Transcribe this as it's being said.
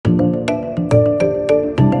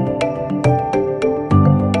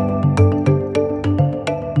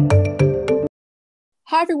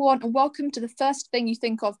everyone, and welcome to the First Thing You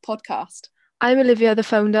Think Of podcast. I'm Olivia, the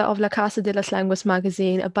founder of La Casa de las Lenguas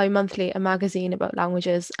magazine, a bi-monthly magazine about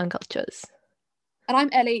languages and cultures. And I'm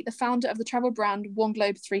Ellie, the founder of the travel brand One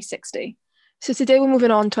Globe 360. So today we're moving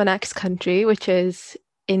on to our next country, which is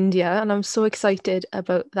India, and I'm so excited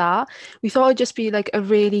about that. We thought it'd just be like a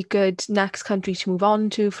really good next country to move on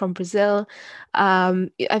to from Brazil. I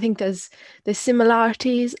think there's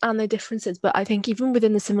similarities and there differences, but I think even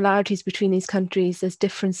within the similarities between these countries, there's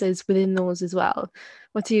differences within those as well.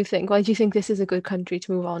 What do you think? Why do you think this is a good country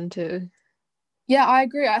to move on to? Yeah, I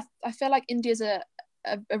agree. I feel like India's a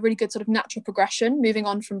really good sort of natural progression moving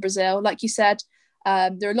on from Brazil. Like you said,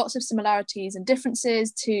 there are lots of similarities and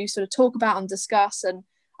differences to sort of talk about and discuss. And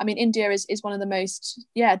I mean, India is one of the most,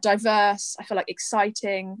 diverse, I feel like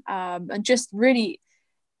exciting, and just really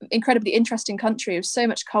incredibly interesting country with so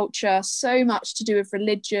much culture, so much to do with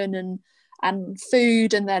religion and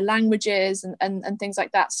food and their languages and things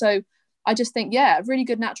like that. So I just think, a really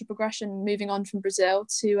good natural progression moving on from Brazil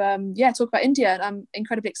to, talk about India. And I'm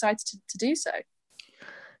incredibly excited to do so.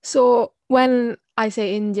 So when I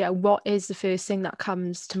say India, what is the first thing that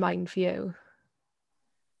comes to mind for you?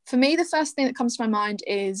 For me, the first thing that comes to my mind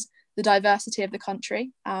is the diversity of the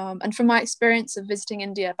country. And from my experience of visiting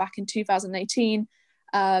India back in 2018,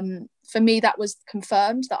 for me, that was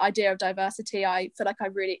confirmed, the idea of diversity. I feel like I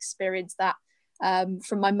really experienced that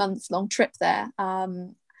from my month-long trip there.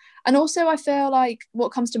 And also I feel like what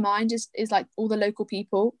comes to mind is like all the local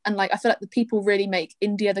people. And like, I feel like the people really make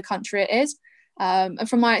India the country it is. And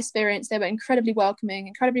from my experience, they were incredibly welcoming,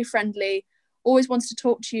 incredibly friendly, always wanted to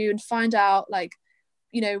talk to you and find out like,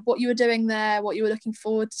 what you were doing there, what you were looking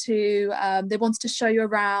forward to. They wanted to show you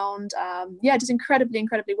around. Just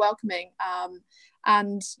incredibly welcoming. I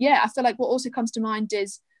feel like what also comes to mind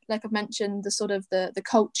is, like I've mentioned, the sort of the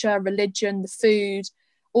culture, religion, the food,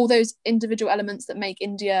 all those individual elements that make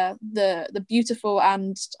India the beautiful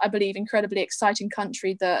and, I believe, incredibly exciting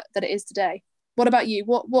country that it is today. What about you?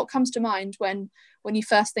 What comes to mind when you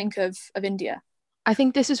first think of India? I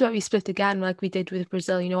think this is where we split again, like we did with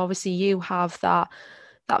Brazil. Obviously you have that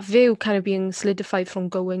view kind of being solidified from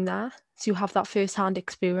going there. So you have that first-hand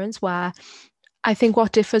experience where I think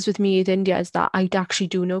what differs with me in India is that I actually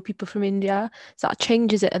do know people from India. So that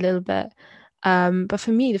changes it a little bit. But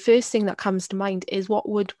for me, the first thing that comes to mind is what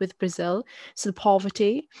would with Brazil, so the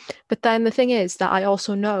poverty. But then the thing is that I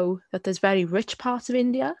also know that there's very rich parts of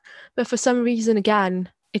India, but for some reason, again,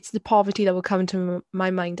 it's the poverty that will come to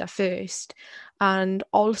my mind at first, and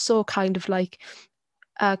also kind of like,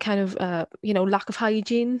 lack of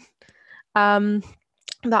hygiene. Um,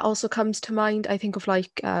 that also comes to mind. I think of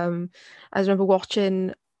like, I remember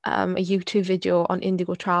watching a YouTube video on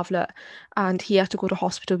Indigo Traveller, and he had to go to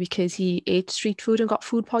hospital because he ate street food and got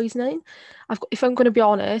food poisoning. If I'm going to be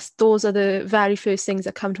honest, those are the very first things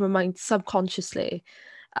that come to my mind subconsciously.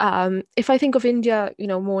 If I think of India,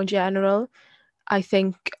 more in general, I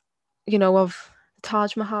think, of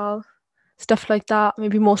Taj Mahal, stuff like that,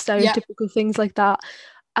 maybe more Yeah. stereotypical things like that.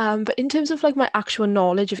 But in terms of like my actual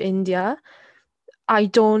knowledge of India, I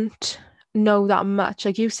don't know that much.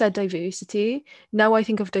 Like you said, diversity. Now I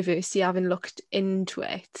think of diversity, having looked into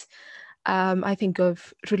it. I think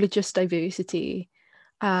of religious diversity.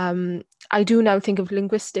 I do now think of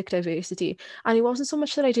linguistic diversity. And it wasn't so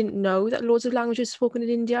much that I didn't know that loads of languages are spoken in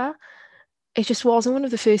India. It just wasn't one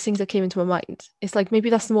of the first things that came into my mind. It's like maybe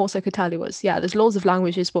that's the most I could tell you was, yeah, there's loads of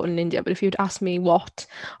languages spoken in India, but if you'd asked me what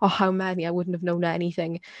or how many, I wouldn't have known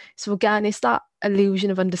anything. So again, it's that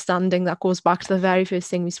illusion of understanding that goes back to the very first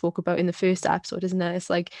thing we spoke about in the first episode, isn't it? It's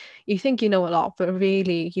like you think you know a lot, but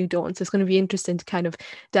really you don't. So it's going to be interesting to kind of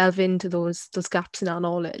delve into those gaps in our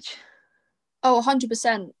knowledge. Oh, 100%,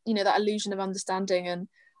 that illusion of understanding. And,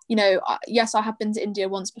 yes, I have been to India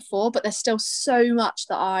once before, but there's still so much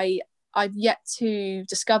that I've yet to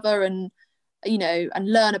discover and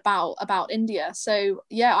learn about India. So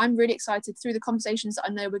yeah, I'm really excited through the conversations that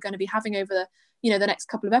I know we're going to be having over the next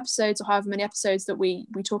couple of episodes, or however many episodes that we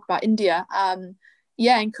talk about India.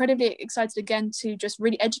 Incredibly excited again to just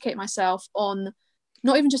really educate myself on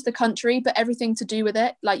not even just the country, but everything to do with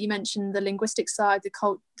it. Like you mentioned, the linguistic side,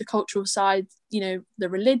 the cultural side, the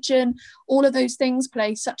religion, all of those things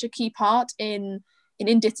play such a key part in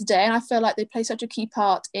India today. And I feel like they play such a key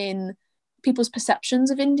part in people's perceptions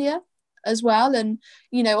of India as well. And,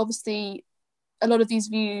 obviously a lot of these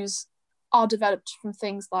views are developed from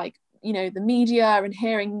things like, the media and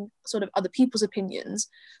hearing sort of other people's opinions.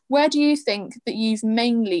 Where do you think that you've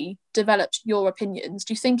mainly developed your opinions?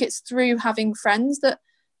 Do you think it's through having friends that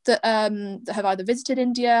have either visited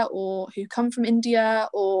India or who come from India,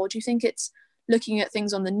 or do you think it's looking at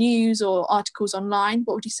things on the news or articles online?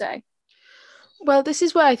 What would you say? Well, this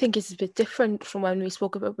is where I think it's a bit different from when we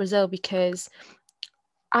spoke about Brazil, because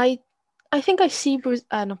I I think I see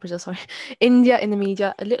not Brazil, sorry, India in the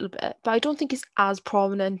media a little bit, but I don't think it's as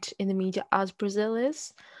prominent in the media as Brazil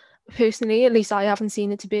is. Personally, at least I haven't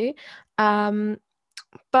seen it to be. Um,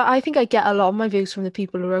 but I think I get a lot of my views from the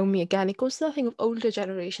people around me. Again, it goes to the thing of older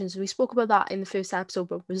generations. We spoke about that in the first episode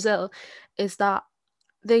about Brazil, is that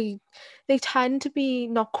they they tend to be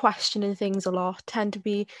not questioning things a lot, tend to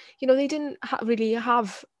be, they didn't really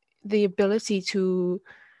have the ability to,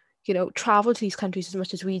 travel to these countries as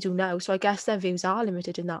much as we do now. So I guess their views are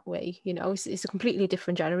limited in that way. It's a completely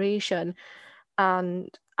different generation.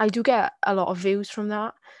 And I do get a lot of views from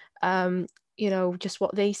that, just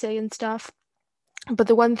what they say and stuff. But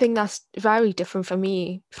the one thing that's very different for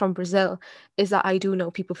me from Brazil is that I do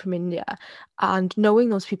know people from India, and knowing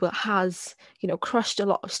those people has, crushed a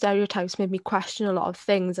lot of stereotypes, made me question a lot of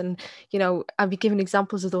things. And, I'll be giving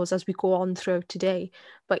examples of those as we go on throughout today.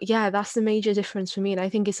 But yeah, that's the major difference for me. And I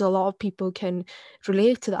think it's a lot of people can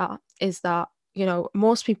relate to that, is that,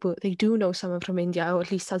 most people, they do know someone from India, or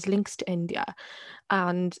at least has links to India.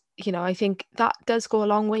 And, I think that does go a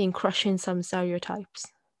long way in crushing some stereotypes.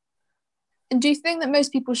 And do you think that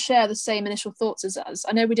most people share the same initial thoughts as us?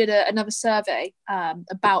 I know we did another survey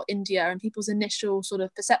about India and people's initial sort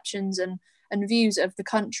of perceptions and views of the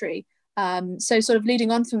country. So sort of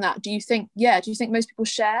leading on from that, do you think most people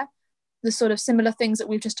share the sort of similar things that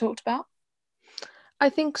we've just talked about? I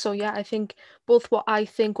think so, yeah. I think both what I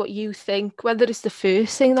think, what you think, whether it's the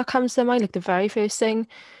first thing that comes to mind, like the very first thing,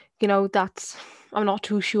 that's, I'm not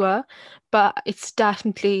too sure, but it's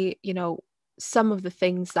definitely, some of the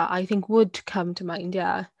things that I think would come to mind,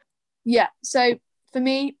 yeah. Yeah. So for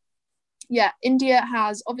me, yeah, India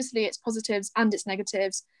has obviously its positives and its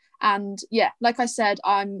negatives. And yeah, like I said,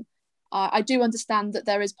 I do understand that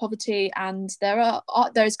there is poverty and there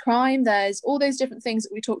is crime. There's all those different things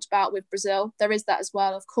that we talked about with Brazil. There is that as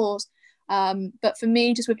well, of course. But for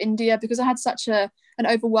me, just with India, because I had such an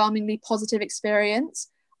overwhelmingly positive experience,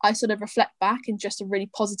 I sort of reflect back in just a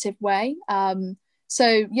really positive way.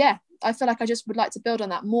 So yeah, I feel like I just would like to build on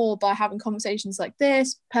that more by having conversations like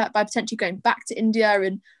this, by potentially going back to India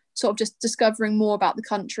and sort of just discovering more about the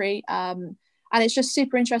country. And it's just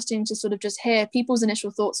super interesting to sort of just hear people's initial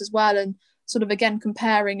thoughts as well, and sort of again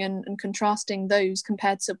comparing and contrasting those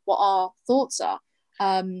compared to what our thoughts are.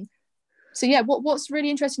 So yeah, what's really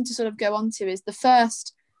interesting to sort of go on to is the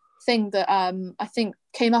first thing that I think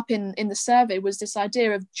came up in the survey was this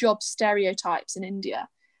idea of job stereotypes in India.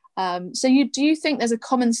 So do you think there's a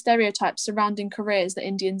common stereotype surrounding careers that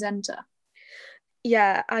Indians enter?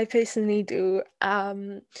 Yeah, I personally do.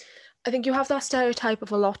 I think you have that stereotype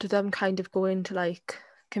of a lot of them kind of going to like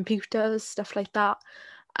computers, stuff like that.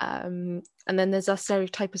 And then there's that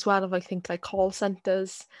stereotype as well of, I think, like call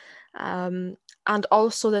centers. And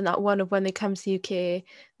also then that one of when they come to the UK,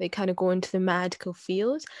 they kind of go into the medical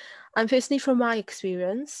field. And personally, from my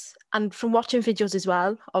experience and from watching videos as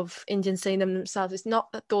well of Indians saying them themselves, it's not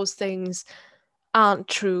that those things aren't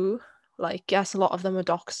true. Like, yes, a lot of them are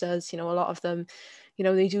doctors, a lot of them,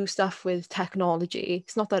 they do stuff with technology.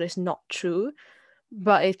 It's not that it's not true,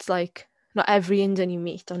 but it's like not every Indian you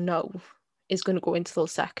meet or know is going to go into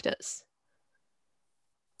those sectors.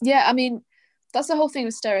 Yeah, I mean, that's the whole thing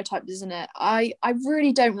with stereotypes, isn't it? I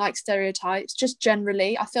really don't like stereotypes, just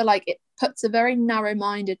generally. I feel like it puts a very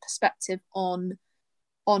narrow-minded perspective on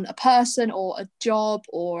a person or a job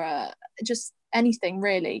or just anything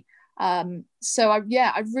really. So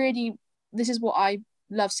I really, this is what I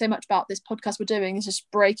love so much about this podcast we're doing, is just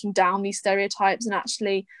breaking down these stereotypes and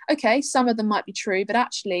actually, okay, some of them might be true, but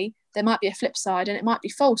actually there might be a flip side and it might be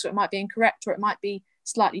false or it might be incorrect or it might be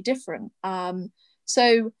slightly different.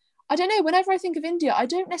 So I don't know, whenever I think of India, I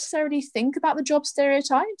don't necessarily think about the job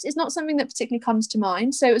stereotypes. It's not something that particularly comes to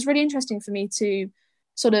mind. So it was really interesting for me to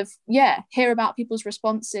sort of, yeah, hear about people's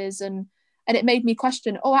responses, and it made me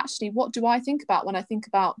question, oh, actually, what do I think about when I think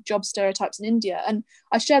about job stereotypes in India? And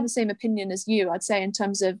I share the same opinion as you, I'd say, in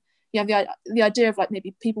terms of, the idea of like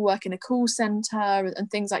maybe people work in a call center and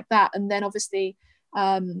things like that. And then obviously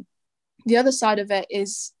the other side of it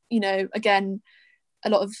is, again, a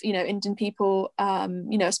lot of Indian people,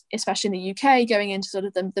 especially in the UK, going into sort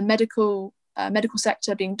of the medical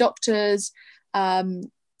sector, being doctors,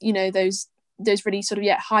 those really sort of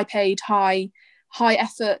high paid, high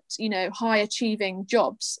effort, high achieving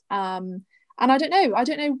jobs. And I don't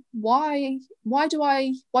know why do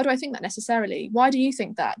I think that necessarily? Why do you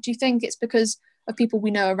think that? Do you think it's because of people we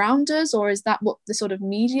know around us, or is that what the sort of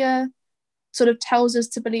media sort of tells us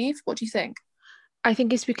to believe? What do you think? I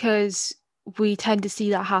think it's because we tend to see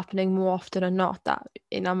that happening more often than not, that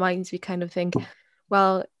in our minds we kind of think,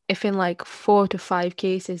 well, if in like 4 to 5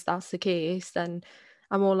 cases that's the case, then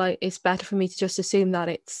I'm more like it's better for me to just assume that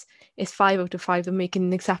it's 5 out of 5 and making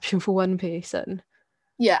an exception for one person.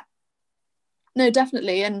 Yeah, no,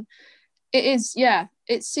 definitely. And it is, yeah,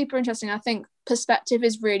 it's super interesting. I think perspective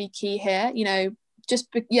is really key here.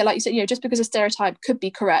 Yeah, like you said, just because a stereotype could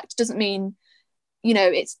be correct doesn't mean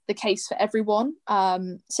it's the case for everyone.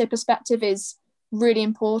 So perspective is really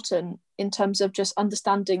important in terms of just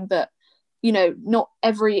understanding that not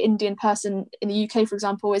every Indian person in the UK, for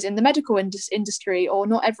example, is in the medical industry, or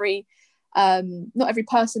not every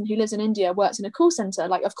person who lives in India works in a call center.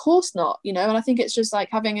 Like, of course not. And I think it's just like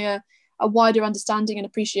having a wider understanding and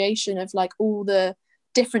appreciation of like all the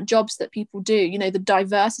different jobs that people do. The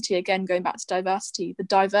diversity, again, going back to diversity, the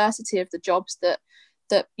diversity of the jobs that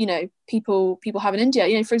people have in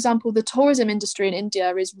India. For example, the tourism industry in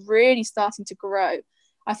India is really starting to grow.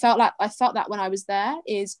 I felt that when I was there,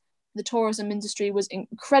 is the tourism industry was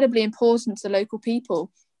incredibly important to the local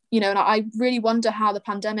people. And I really wonder how the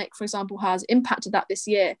pandemic, for example, has impacted that this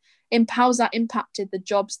year. How's that impacted the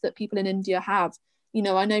jobs that people in India have?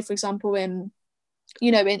 I know, for example, in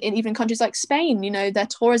even countries like Spain, their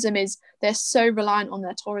tourism they're so reliant on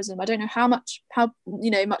their tourism. I don't know how much of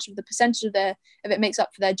the percentage of it makes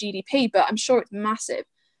up for their GDP, but I'm sure it's massive.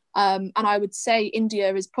 And I would say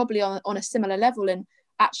India is probably on a similar level. And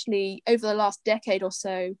actually, over the last decade or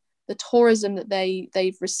so, the tourism that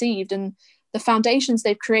they've received and the foundations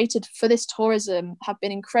they've created for this tourism have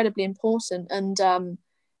been incredibly important. And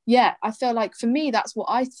yeah, I feel like for me, that's what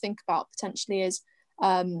I think about potentially is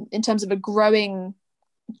in terms of a growing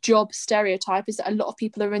job stereotype, is that a lot of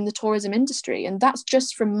people are in the tourism industry, and that's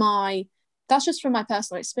just from my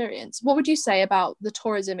personal experience. What would you say about the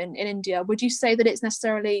tourism in India? Would you say that it's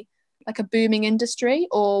necessarily like a booming industry,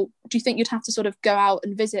 or do you think you'd have to sort of go out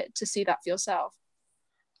and visit to see that for yourself?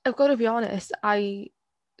 I've got to be honest, I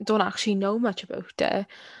don't actually know much about it.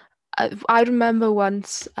 I remember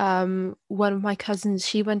once one of my cousins,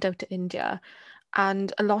 she went out to India,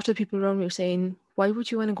 and a lot of people around me were saying, why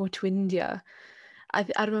would you want to go to India? I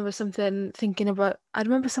remember I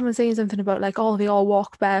remember someone saying something about like, oh, they all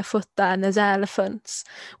walk barefoot there and there's elephants,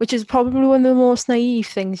 which is probably one of the most naive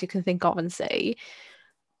things you can think of and say.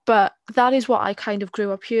 But that is what I kind of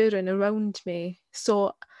grew up hearing around me.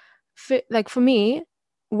 So, for me,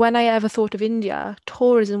 when I ever thought of India,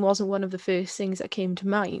 tourism wasn't one of the first things that came to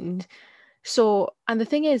mind. So, and the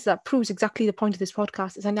thing is, that proves exactly the point of this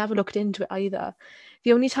podcast, is I never looked into it either.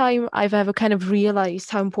 The only time I've ever kind of realized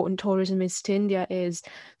how important tourism is to India is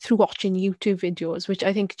through watching YouTube videos, which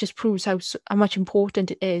I think just proves how much important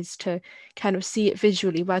it is to kind of see it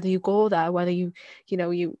visually, whether you go there, whether you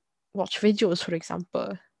watch videos, for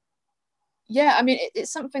example. Yeah, I mean,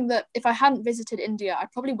 it's something that if I hadn't visited India, I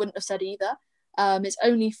probably wouldn't have said either. It's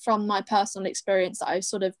only from my personal experience that I've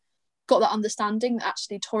sort of got that understanding that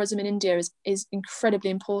actually tourism in India is incredibly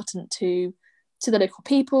important to the local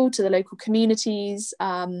people, to the local communities.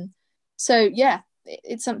 So yeah,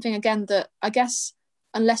 it's something, again, that I guess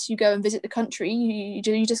unless you go and visit the country,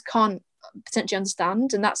 you just can't potentially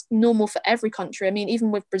understand, and that's normal for every country. I mean,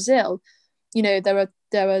 even with Brazil, there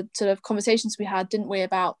were sort of conversations we had, didn't we,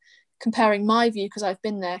 about comparing my view, because I've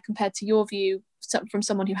been there, compared to your view from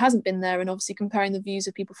someone who hasn't been there, and obviously comparing the views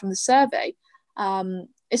of people from the survey.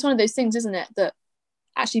 It's one of those things, isn't it, that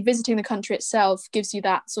actually visiting the country itself gives you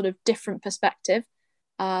that sort of different perspective,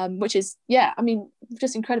 which is, yeah, I mean,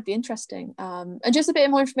 just incredibly interesting. And just a bit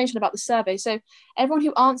more information about the survey. So everyone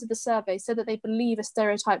who answered the survey said that they believe a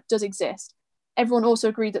stereotype does exist. Everyone also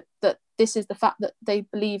agreed that this is the fact that they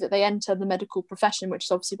believe that they enter the medical profession, which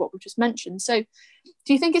is obviously what we've just mentioned. So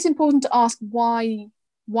do you think it's important to ask why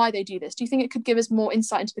they do this? Do you think it could give us more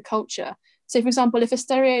insight into the culture? So, for example, if a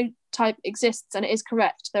stereotype exists and it is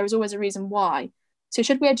correct, there is always a reason why. So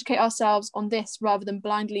should we educate ourselves on this rather than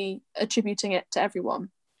blindly attributing it to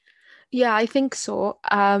everyone? Yeah, I think so.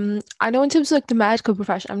 I know in terms of like the medical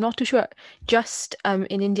profession, I'm not too sure just in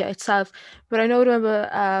India itself, but I know I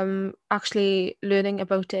remember actually learning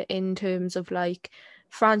about it in terms of like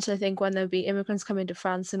France. I think when there'll be immigrants coming to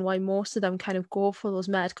France, and why most of them kind of go for those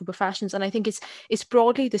medical professions, and I think it's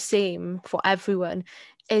broadly the same for everyone,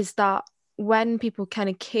 is that when people kind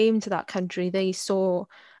of came to that country, they saw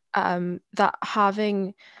that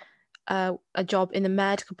having a job in the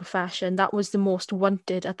medical profession that was the most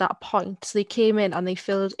wanted at that point. So they came in and they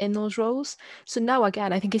filled in those roles. So now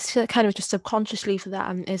again, I think it's kind of just subconsciously for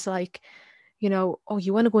them is like, oh,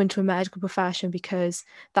 you want to go into a medical profession because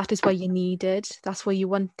that is where you needed, that's where you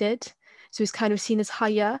wanted. So it's kind of seen as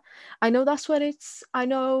higher. I know that's what I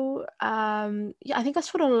know, yeah, I think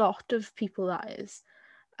that's what a lot of people that is.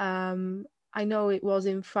 I know it was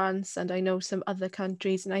in France and I know some other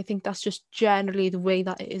countries, and I think that's just generally the way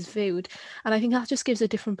that it is viewed. And I think that just gives a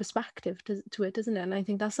different perspective to it, doesn't it? And I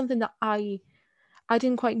think that's something that I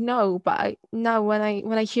didn't quite know, but now when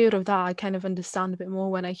I hear of that, I kind of understand a bit more.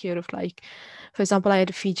 When I hear of, like, for example, I had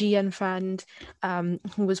a Fijian friend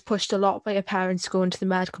who was pushed a lot by her parents to go into the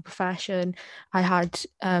medical profession. I had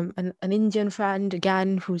an Indian friend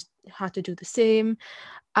again who's had to do the same.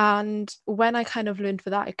 And when I kind of learned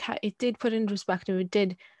for that, it did put into perspective. It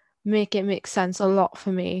did make it make sense a lot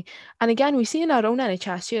for me. And again, we see in our own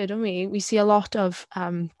NHS here, don't we? We see a lot of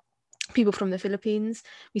people from the Philippines.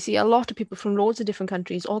 We see a lot of people from loads of different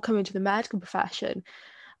countries all come into the medical profession.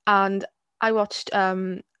 And I watched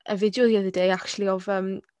a video the other day actually of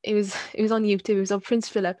it was on YouTube. It was of Prince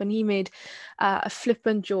Philip, and he made a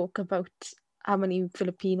flippant joke about how many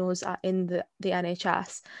Filipinos are in the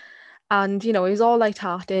NHS. And it was all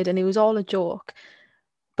light-hearted and it was all a joke.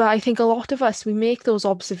 But I think a lot of us, we make those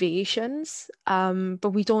observations,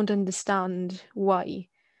 but we don't understand why.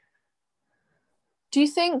 Do you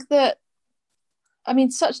think that, I mean,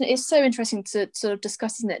 it's so interesting to sort of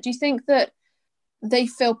discuss, isn't it? Do you think that they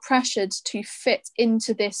feel pressured to fit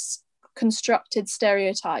into this constructed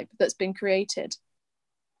stereotype that's been created?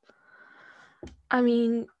 I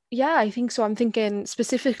mean, yeah, I think so. I'm thinking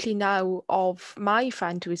specifically now of my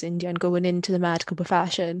friend who is Indian going into the medical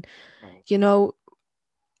profession. You know,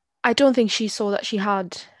 I don't think she saw that she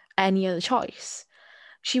had any other choice.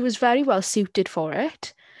 She was very well suited for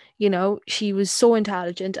it. She was so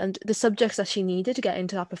intelligent, and the subjects that she needed to get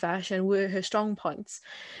into that profession were her strong points.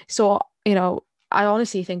 So, I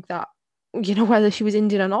honestly think that, whether she was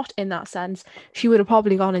Indian or not in that sense, she would have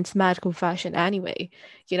probably gone into the medical profession anyway.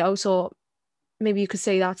 So maybe you could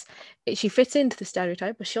say that she fits into the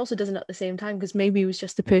stereotype, but she also doesn't at the same time, because maybe it was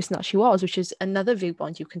just the person that she was, which is another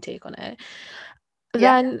viewpoint you can take on it.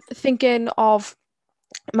 Yeah. Then thinking of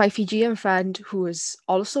my Fijian friend who was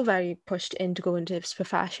also very pushed in to go into this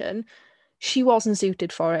profession, she wasn't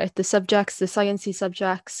suited for it. The subjects, the sciencey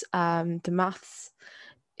subjects, the maths,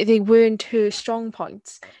 they weren't her strong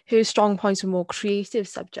points. Her strong points were more creative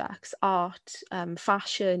subjects, art,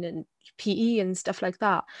 fashion, and PE and stuff like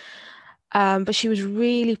that. But she was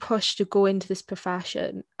really pushed to go into this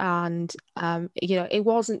profession, and it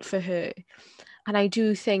wasn't for her. And I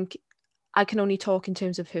do think I can only talk in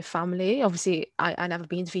terms of her family. Obviously, I never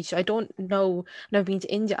been to Fiji, so I don't know. Never been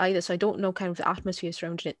to India either, so I don't know kind of the atmosphere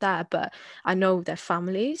surrounding it there. But I know their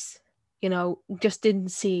families, just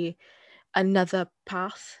didn't see another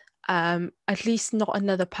path. At least not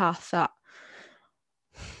another path that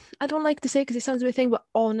I don't like to say, because it sounds a bit thing, but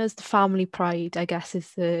honors the family pride, I guess, is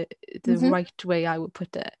the Mm-hmm. right way I would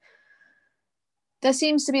put it. There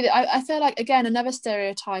seems to be that I feel like, again, another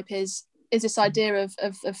stereotype is this idea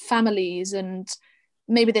of families, and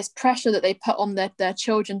maybe this pressure that they put on their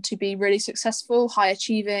children to be really successful, high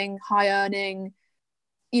achieving, high earning,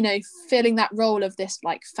 filling that role of this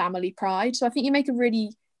like family pride. So I think you make a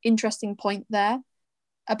really interesting point there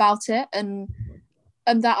about it, and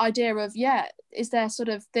that idea of, yeah, is there sort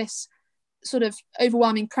of this sort of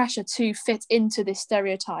overwhelming pressure to fit into this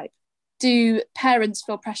stereotype? Do parents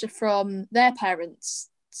feel pressure from their parents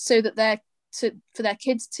so that for their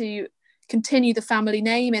kids to continue the family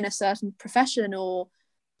name in a certain profession or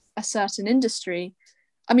a certain industry?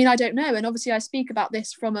 I mean, I don't know. And obviously I speak about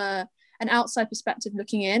this from an outside perspective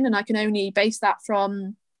looking in, and I can only base that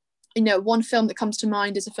from, one film that comes to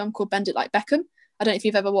mind is a film called Bend It Like Beckham. I don't know if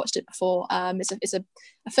you've ever watched it before. It's a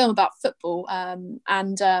film about football, and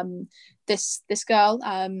this girl,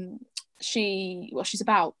 she's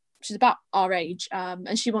about our age,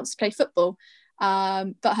 and she wants to play football,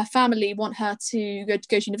 but her family want her to go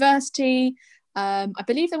to university. I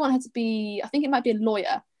believe they want her to be, I think it might be a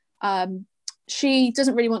lawyer. She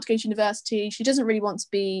doesn't really want to go to university. She doesn't really want to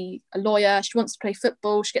be a lawyer. She wants to play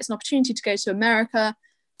football. She gets an opportunity to go to America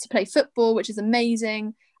to play football, which is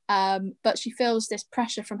amazing. But she feels this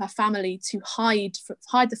pressure from her family to hide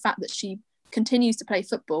the fact that she continues to play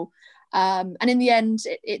football. And in the end,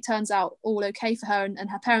 it turns out all okay for her, and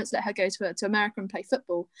her parents let her go to America and play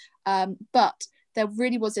football. But there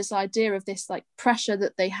really was this idea of this like pressure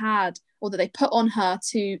that they had, or that they put on her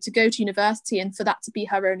to go to university, and for that to be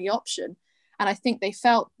her only option. And I think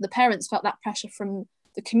the parents felt that pressure from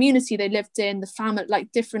the community they lived in, the family,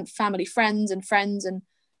 like different family friends, and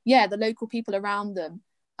yeah, the local people around them.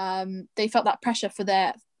 They felt that pressure for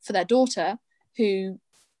their daughter, who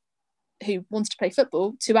wanted to play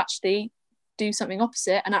football, to actually do something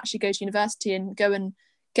opposite and actually go to university and go and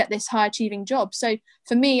get this high achieving job. So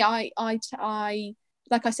for me, I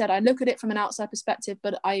like I said, I look at it from an outside perspective,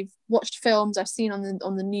 but I've watched films, I've seen on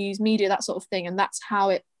the news media, that sort of thing, and that's how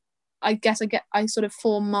it I guess I sort of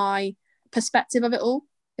form my perspective of it all,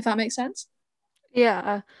 if that makes sense.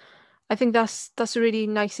 Yeah, I think that's a really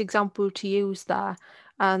nice example to use there.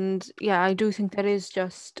 And yeah, I do think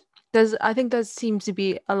I think there seems to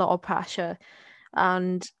be a lot of pressure,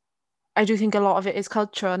 and I do think a lot of it is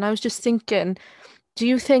culture. And I was just thinking, do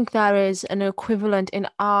you think there is an equivalent in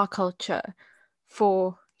our culture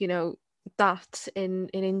for, that in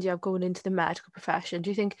India going into the medical profession? Do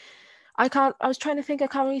you think I was trying to think, I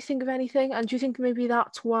can't really think of anything. And do you think maybe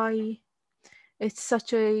that's why it's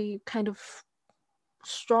such a kind of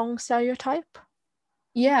strong stereotype?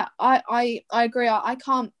 Yeah, I agree. I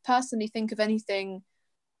can't personally think of anything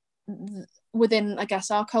within, I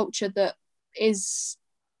guess, our culture that is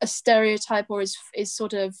a stereotype or is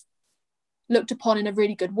sort of looked upon in a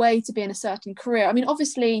really good way to be in a certain career. I mean,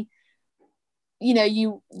 obviously,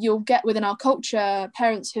 you'll get within our culture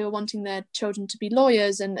parents who are wanting their children to be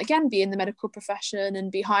lawyers and again be in the medical profession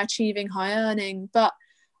and be high achieving, high earning. But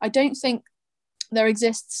I don't think there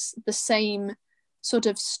exists the same sort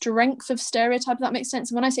of strength of stereotype, if that makes sense.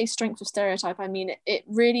 And when I say strength of stereotype, I mean it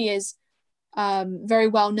really is very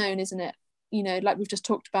well known, isn't it? Like we've just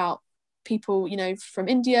talked about, people from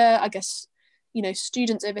India, I guess,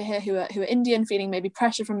 students over here who are Indian, feeling maybe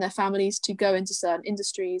pressure from their families to go into certain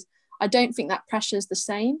industries. I don't think that pressure is the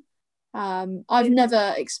same. I've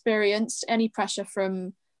never experienced any pressure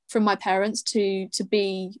from my parents to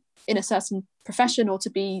be in a certain profession or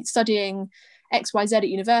to be studying XYZ at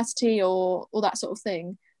university or that sort of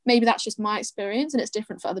thing. Maybe that's just my experience and it's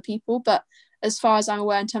different for other people. But as far as I'm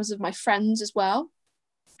aware, in terms of my friends as well,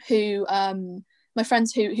 who my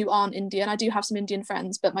friends who aren't Indian, I do have some Indian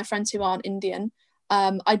friends, but my friends who aren't Indian,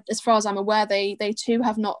 as far as I'm aware, they too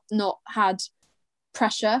have not had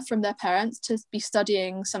pressure from their parents to be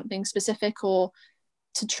studying something specific or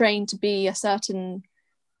to train to be a certain,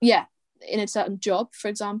 in a certain job, for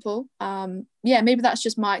example. Maybe that's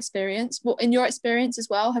just my experience. Well, in your experience as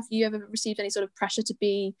well, have you ever received any sort of pressure to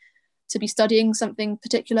be studying something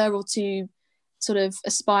particular or to sort of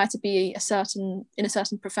aspire to be in a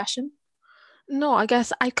certain profession? No, I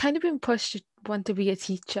guess I've kind of been pushed to want to be a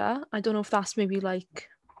teacher. I don't know if that's maybe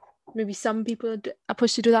some people are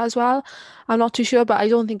pushed to do that as well. I'm not too sure, but I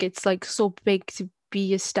don't think it's like so big to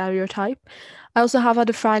be a stereotype. I also have had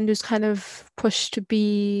a friend who's kind of pushed to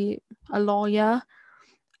be a lawyer,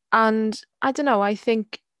 and I don't know, I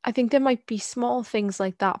think there might be small things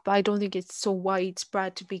like that, but I don't think it's so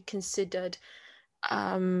widespread to be considered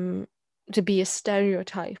um to be a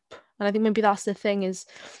stereotype. And I think maybe that's the thing, is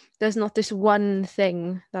there's not this one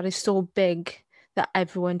thing that is so big that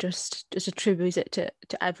everyone just attributes it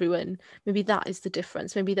to everyone. Maybe that is the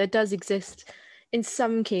difference. Maybe there does exist in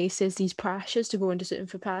some cases these pressures to go into certain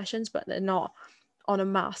professions, but they're not on a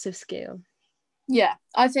massive scale. Yeah,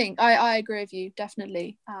 I think I agree with you,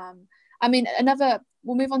 definitely. I mean,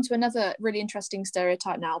 we'll move on to another really interesting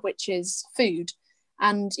stereotype now, which is food.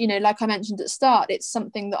 And, like I mentioned at the start, it's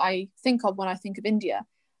something that I think of when I think of India.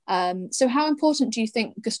 So how important do you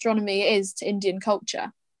think gastronomy is to Indian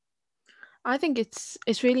culture? I think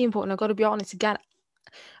it's really important. I've got to be honest again.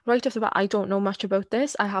 Right off the bat, I don't know much about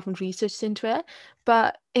this. I haven't researched into it,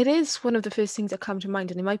 but it is one of the first things that come to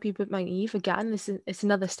mind, and it might be a bit naive. Again, it's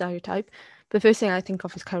another stereotype. The first thing I think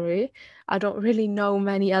of is curry. I don't really know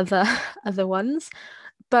many other other ones,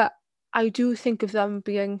 but I do think of them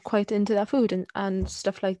being quite into their food and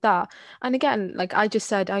stuff like that. And again, like I just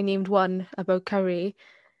said, I named one about curry.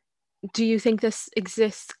 Do you think this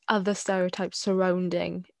exists other stereotypes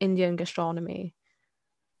surrounding Indian gastronomy?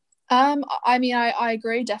 I mean, I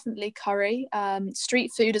agree, definitely curry.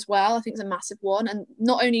 Street food as well, I think is a massive one. And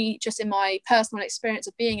not only just in my personal experience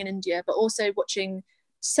of being in India, but also watching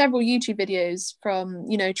several YouTube videos from,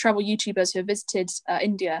 travel YouTubers who have visited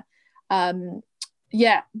India. Um,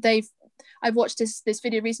 yeah, I've watched this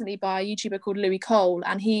video recently by a YouTuber called Louis Cole,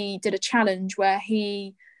 and he did a challenge where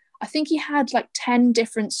I think he had like 10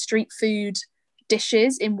 different street food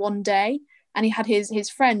dishes in one day. And he had his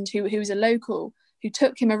friend who was a local who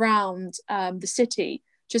took him around the city,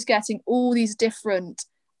 just getting all these different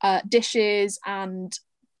dishes and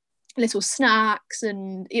little snacks.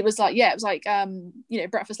 And it was like,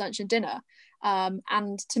 breakfast, lunch, and dinner.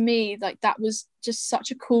 And to me, like that was just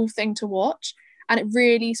such a cool thing to watch. And it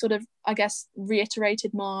really sort of, I guess,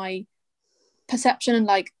 reiterated my perception and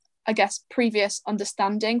like, I guess, previous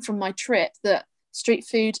understanding from my trip that street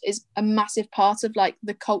food is a massive part of like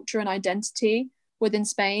the culture and identity within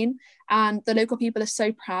Spain, and the local people are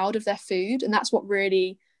so proud of their food. And that's what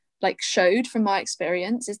really like showed from my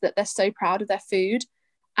experience, is that they're so proud of their food.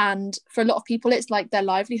 And for a lot of people it's like their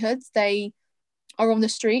livelihoods. They are on the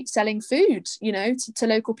street selling food, to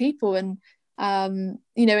local people. And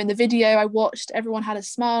You know, in the video I watched, everyone had a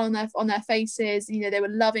smile on their faces. You know, they were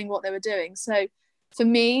loving what they were doing. So for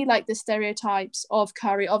me, like, the stereotypes of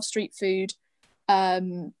curry, of street food,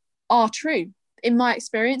 are true in my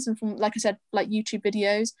experience, and from, like I said, like YouTube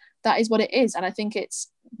videos, that is what it is. And I think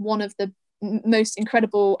it's one of the most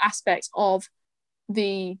incredible aspects of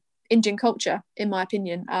the Indian culture, in my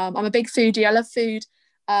opinion. I'm a big foodie. I love food.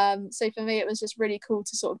 So for me, it was just really cool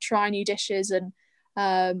to sort of try new dishes, and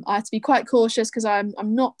I had to be quite cautious because I'm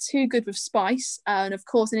not too good with spice. And of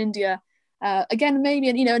course, in India, again, maybe,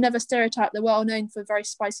 you know, another stereotype, they're well known for very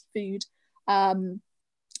spicy food.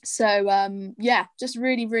 Yeah, just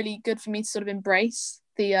really, really good for me to sort of embrace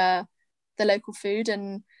the local food,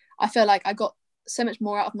 and I feel like I got so much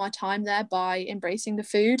more out of my time there by embracing the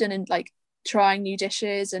food and in, like, trying new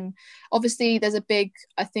dishes. And obviously there's a big,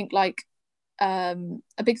 I think, like, a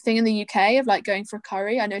big thing in the UK of like going for a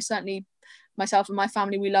curry. I know certainly myself and my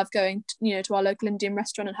family, we love going to, you know, to our local Indian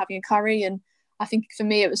restaurant and having a curry. And I think for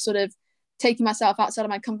me, it was sort of taking myself outside of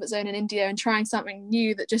my comfort zone in India and trying something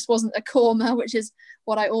new that just wasn't a korma, which is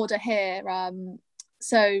what I order here.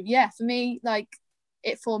 So yeah, for me, like,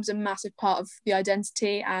 it forms a massive part of the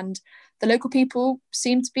identity, and the local people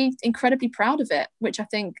seem to be incredibly proud of it, which I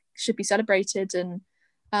think should be celebrated. And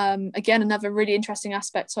again, another really interesting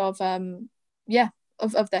aspect of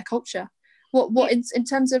of their culture. What in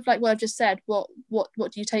terms of like what I've just said, what do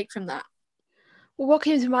you take from that? Well, what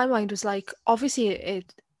came to my mind was like, obviously,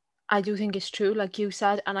 I do think it's true, like you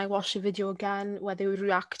said, and I watched a video again where they were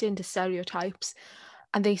reacting to stereotypes,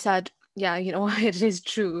 and they said, yeah, you know, it is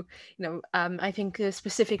true. You know, I think the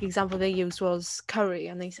specific example they used was curry,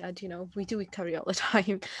 and they said, you know, we do eat curry all the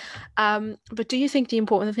time. But do you think the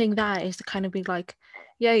important thing there is to kind of be like,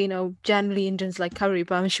 yeah, you know, generally Indians like curry,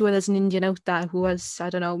 but I'm sure there's an Indian out there who has, I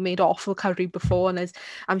don't know, made awful curry before, and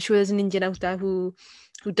I'm sure there's an Indian out there who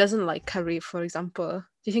doesn't like curry, for example. Do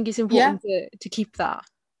you think it's Yeah, important to keep that?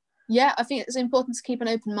 yeah, I think it's important to keep an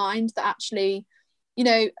open mind that actually, you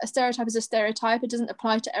know, a stereotype is a stereotype. It doesn't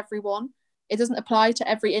apply to everyone. It doesn't apply to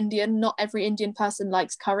every Indian. Not every Indian person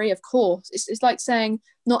likes curry, of course. It's like saying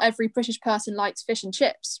not every British person likes fish and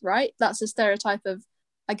chips, right? That's a stereotype of,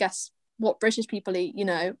 I guess, what British people eat, you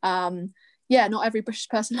know. Yeah, not every British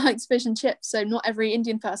person likes fish and chips. So not every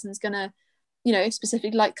Indian person is going to, you know,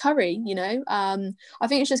 specifically like curry, you know. I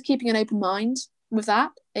think it's just keeping an open mind with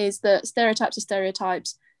that, is that stereotypes are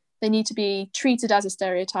stereotypes. They need to be treated as a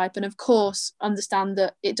stereotype, and of course understand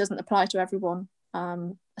that it doesn't apply to everyone.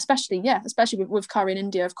 Especially with curry in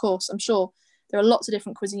India. Of course, I'm sure there are lots of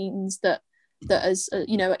different cuisines that is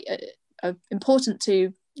you know, are important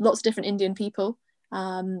to lots of different Indian people.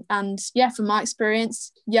 And yeah, from my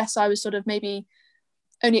experience, yes, I was sort of maybe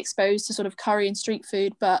only exposed to sort of curry and street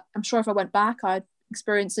food, but I'm sure if I went back, I'd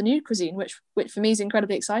experience a new cuisine, which for me is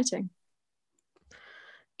incredibly exciting.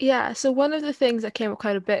 Yeah, so one of the things that came up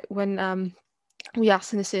quite a bit when we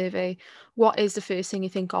asked in the survey, what is the first thing you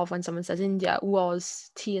think of when someone says India, was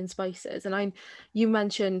tea and spices. And you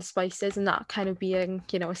mentioned spices and that kind of being,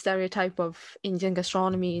 you know, a stereotype of Indian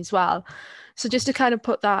gastronomy as well. So just to kind of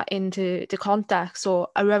put that into the context, so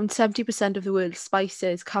around 70% of the world's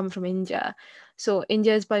spices come from India. So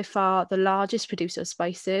India is by far the largest producer of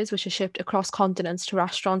spices, which are shipped across continents to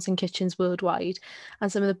restaurants and kitchens worldwide.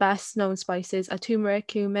 And some of the best known spices are turmeric,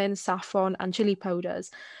 cumin, saffron, and chili powders.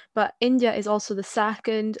 But India is also the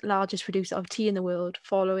second largest producer of tea in the world,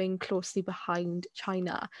 following closely behind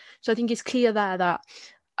China. So I think it's clear there that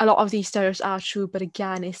a lot of these stereotypes are true, but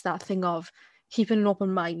again, it's that thing of keeping an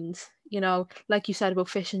open mind. You know, like you said about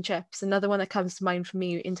fish and chips, another one that comes to mind for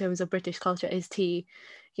me in terms of British culture is tea.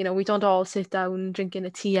 You know, we don't all sit down drinking a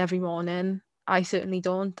tea every morning. I certainly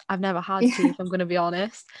don't. I've never had tea, if I'm going to be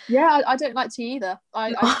honest. Yeah, I don't like tea either.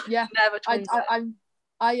 I No, yeah, never I, tried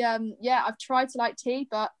I it. yeah, I've tried to like tea,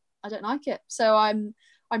 but I don't like it. So I'm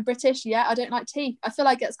British. Yeah, I don't like tea. I feel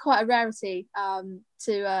like it's quite a rarity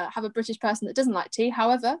to have a British person that doesn't like tea.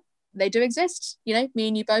 However, they do exist. You know, me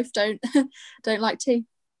and you both don't don't like tea.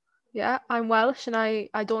 Yeah, I'm Welsh and I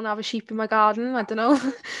don't have a sheep in my garden. I don't know,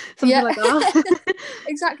 something Yeah, like that.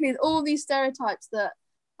 exactly. All these stereotypes that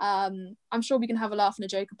I'm sure we can have a laugh and a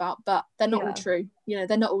joke about, but they're not all Yeah. true. You know,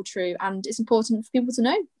 they're not all true, and it's important for people to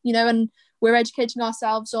know. You know, and we're educating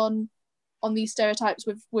ourselves on these stereotypes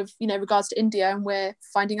with you know, regards to India, and we're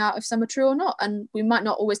finding out if some are true or not. And we might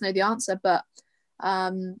not always know the answer, but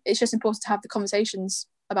it's just important to have the conversations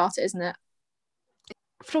about it, isn't it?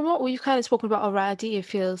 From what we've kind of spoken about already, it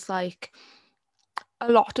feels like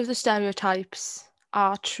a lot of the stereotypes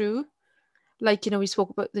are true. Like, you know, we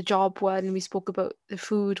spoke about the job one, we spoke about the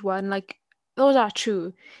food one, like those are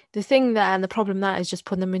true. The thing there and the problem there is just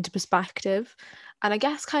putting them into perspective. And I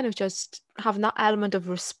guess kind of just having that element of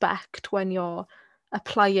respect when you're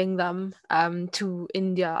applying them to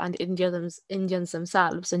India and Indians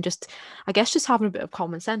themselves, and just, I guess, just having a bit of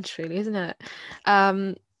common sense, really, isn't it?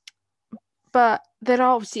 Um, but there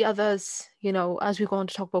are obviously others, as we go on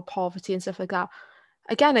to talk about poverty and stuff like that.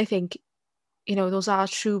 Again, I think, those are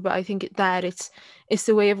true, but I think that it's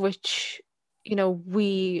the way of which,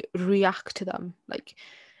 we react to them. Like,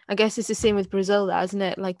 I guess it's the same with Brazil, there, isn't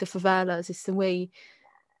it? Like the favelas, it's the way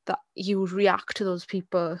that you react to those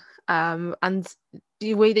people. And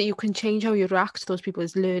the way that you can change how you react to those people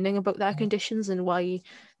is learning about their conditions and why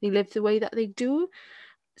they live the way that they do.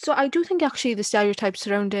 So I do think actually the stereotypes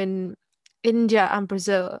surrounding India and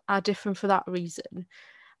Brazil are different for that reason.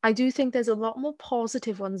 I do think there's a lot more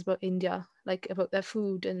positive ones about India, like about their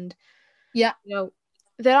food, and Yeah.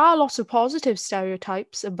 there are lots of positive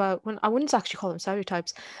stereotypes about, when I wouldn't actually call them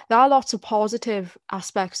stereotypes, there are lots of positive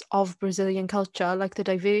aspects of Brazilian culture, like the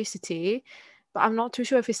diversity, but I'm not too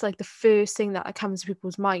sure if it's like the first thing that comes to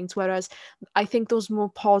people's minds. Whereas I think those more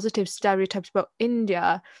positive stereotypes about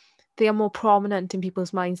India, they are more prominent in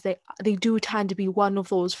people's minds. They do tend to be one of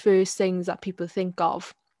those first things that people think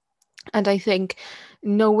of. And I think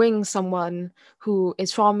knowing someone who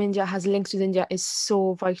is from India, has links with India, is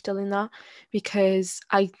so vital in that, because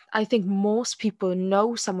I think most people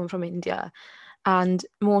know someone from India and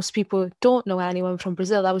most people don't know anyone from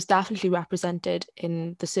Brazil. That was definitely represented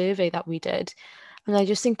in the survey that we did. And I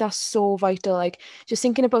just think that's so vital. Like, just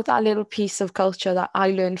thinking about that little piece of culture that I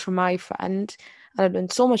learned from my friend, and I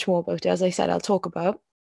learned so much more about it, as I said, I'll talk about.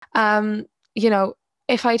 Um, you know,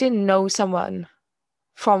 if I didn't know someone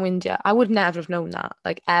from India, I would never have known that,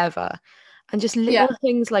 like, ever. And just Yeah. little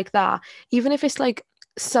things like that, even if it's like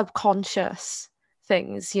subconscious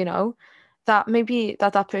things, that maybe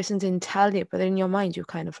that person didn't tell you, but in your mind, you're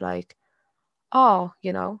kind of like, oh,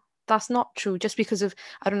 that's not true, just because of,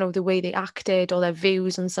 I don't know, the way they acted or their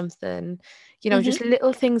views on something, Hmm. just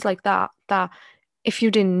little things like that, that if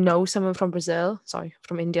you didn't know someone from Brazil, sorry,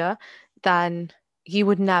 from India, then you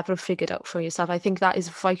would never have figured out for yourself. I think that is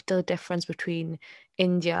a vital difference between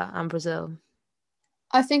India and Brazil.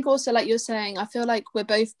 I think also, like you're saying, I feel like we're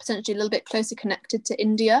both potentially a little bit closer connected to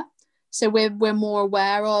India. So we're more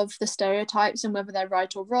aware of the stereotypes and whether they're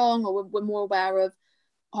right or wrong, or we're more aware of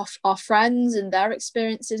our friends and their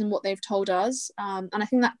experiences and what they've told us. And I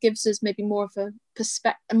think that gives us maybe more of a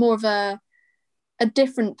perspective, more of a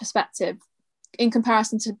different perspective in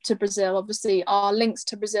comparison to Brazil. Obviously, our links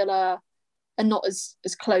to Brazil are not as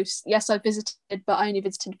close. Yes, I visited, but I only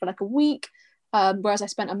visited for like a week. Whereas I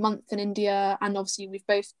spent a month in India, and obviously we've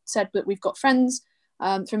both said that we've got friends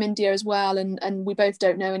from India as well, and we both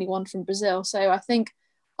don't know anyone from Brazil. So I think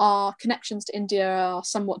our connections to India are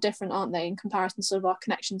somewhat different, aren't they, in comparison to sort of our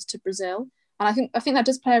connections to Brazil? And I think that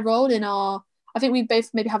does play a role in our. I think we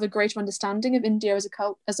both maybe have a greater understanding of India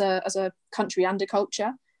as a country and a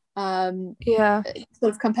culture. Um, Yeah.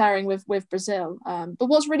 Sort of comparing with Brazil. But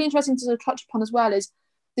what's really interesting to sort of touch upon as well is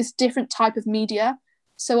this different type of media.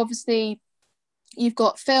 So obviously you've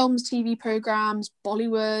got films, TV programs,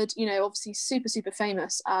 Bollywood, obviously super, super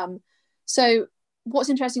famous. So what's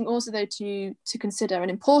interesting also though to consider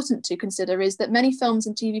and important to consider is that many films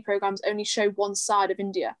and TV programs only show one side of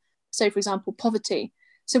India. So for example, poverty.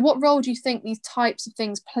 So what role do you think these types of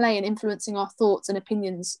things play in influencing our thoughts and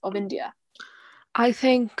opinions of India? I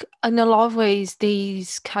think in a lot of ways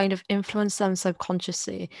these kind of influence them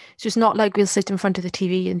subconsciously. It's just not like we'll sit in front of the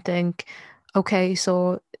TV and think, okay,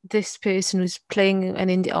 so this person who's playing an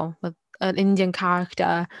Indian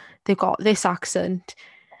character, they've got this accent,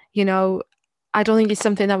 you know. I don't think it's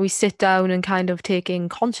something that we sit down and kind of take in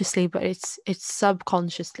consciously, but it's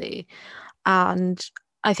subconsciously. And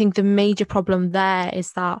I think the major problem there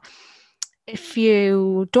is that if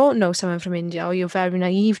you don't know someone from India, or you're very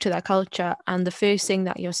naive to their culture, and the first thing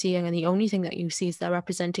that you're seeing and the only thing that you see is their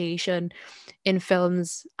representation in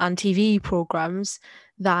films and TV programs,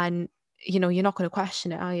 then you're not going to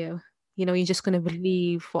question it, are you? You're just going to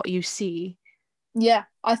believe what you see. Yeah,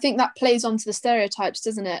 I think that plays onto the stereotypes,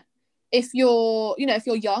 doesn't it? If you're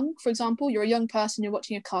young, for example, you're a young person, you're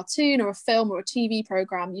watching a cartoon or a film or a TV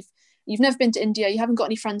program, you've never been to India, you haven't got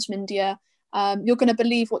any friends from India, you're going to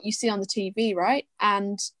believe what you see on the TV, right?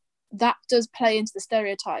 And that does play into the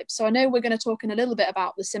stereotypes. So I know we're going to talk in a little bit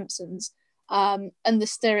about The Simpsons, and the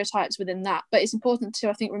stereotypes within that, but it's important to,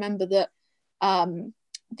 I think, remember that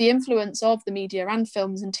the influence of the media and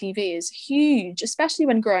films and TV is huge, especially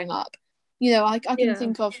when growing up. I can Yeah.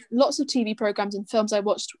 think of lots of TV programs and films I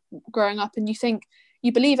watched growing up, and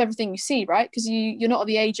you believe everything you see, right? Because you're not at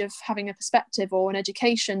the age of having a perspective or an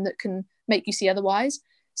education that can make you see otherwise.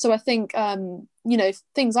 So I think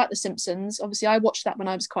things like The Simpsons. Obviously, I watched that when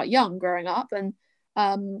I was quite young, growing up, and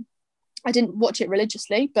I didn't watch it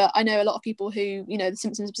religiously, but I know a lot of people who, The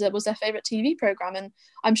Simpsons was their favorite TV program, and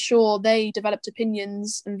I'm sure they developed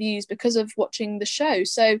opinions and views because of watching the show.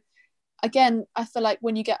 So again, I feel like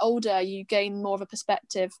when you get older, you gain more of a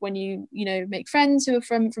perspective when you make friends who are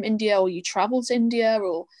from India, or you travel to India,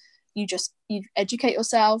 or you educate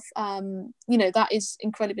yourself. That is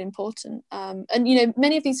incredibly important. And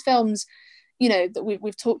many of these films, that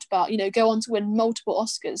we've talked about, go on to win multiple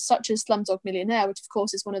Oscars, such as Slumdog Millionaire, which of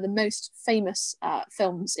course is one of the most famous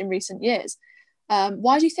films in recent years.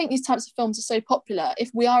 Why do you think these types of films are so popular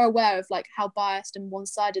if we are aware of like how biased and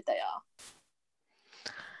one-sided they are?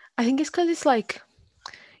 I think it's because it's like,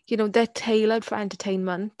 they're tailored for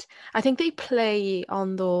entertainment. I think they play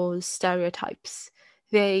on those stereotypes.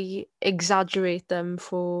 They exaggerate them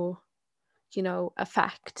for,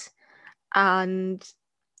 effect. And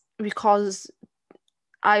because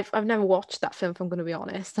I've never watched that film, if I'm going to be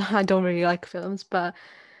honest. I don't really like films, but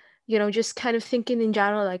just kind of thinking in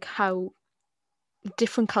general, like how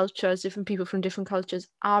different people from different cultures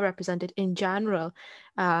are represented in general,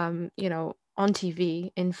 on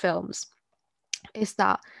TV, in films, is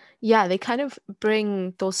that, yeah, they kind of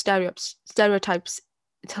bring those stereotypes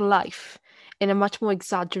to life in a much more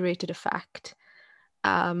exaggerated effect.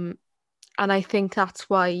 Um, and I think that's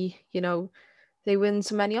why, they win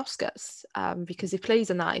so many Oscars, because it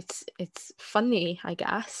plays on that. It's funny, I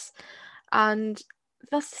guess. And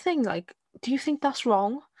that's the thing, like, do you think that's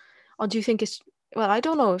wrong? Or do you think it's, well, I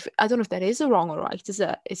don't know if there is a wrong or right, is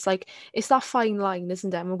it? It's like it's that fine line,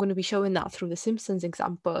 isn't it? And we're going to be showing that through the Simpsons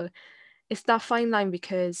example. It's that fine line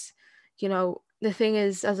because, the thing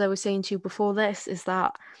is, as I was saying to you before this, is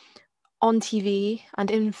that on TV and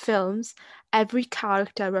in films, every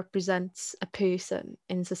character represents a person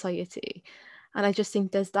in society. And I just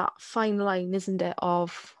think there's that fine line, isn't it,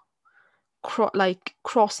 of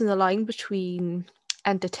crossing the line between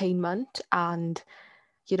entertainment and,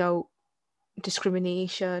 you know,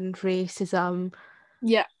 discrimination, racism,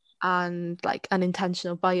 Yeah. and like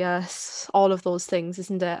unintentional bias, all of those things,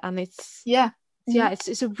 isn't it? And Yeah. yeah,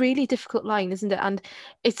 Mm-hmm. it's a really difficult line, isn't it? And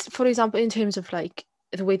it's, for example, in terms of like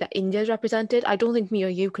the way that India is represented, I don't think me or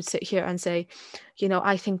you could sit here and say,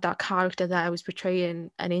 I think that character that I was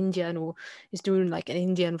portraying an Indian, or is doing like an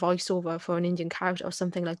Indian voiceover for an Indian character or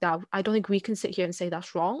something like that. I don't think we can sit here and say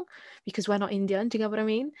that's wrong because we're not Indian. Do you get what I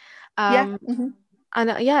mean? Yeah. Um, Mm-hmm.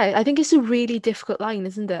 and yeah, I think it's a really difficult line,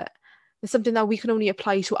 isn't it? It's something that we can only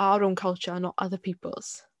apply to our own culture, not other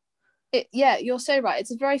people's. Yeah, you're so right.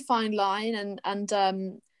 It's a very fine line, and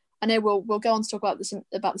I know we'll go on to talk about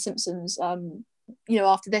the Simpsons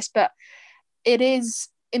after this, but it is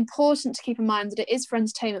important to keep in mind that it is for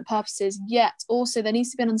entertainment purposes. Yet also there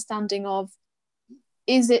needs to be an understanding of,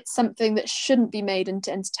 is it something that shouldn't be made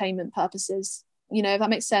into entertainment purposes? If that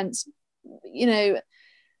makes sense. You know,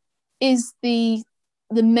 is the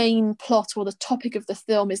main plot or the topic of the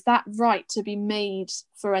film, is that right to be made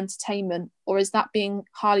for entertainment, or is that being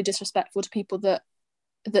highly disrespectful to people that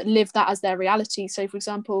live that as their reality? So for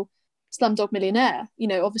example, Slumdog Millionaire,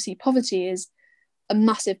 obviously poverty is a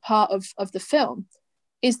massive part of the film.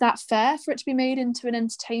 Is that fair for it to be made into an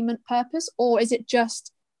entertainment purpose, or is it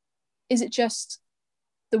just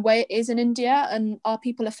the way it is in India, and are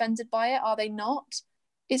people offended by it? Are they not?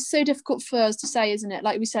 It's so difficult for us to say, isn't it?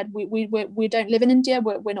 Like we said, we don't live in India.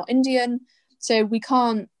 We're not Indian, so we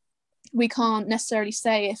can't necessarily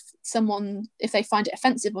say if they find it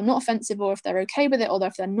offensive or not offensive, or if they're okay with it or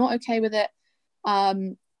if they're not okay with it.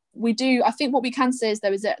 We do. I think what we can say is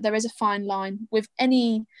there is a fine line with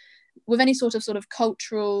any sort of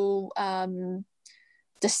cultural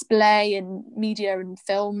display in media and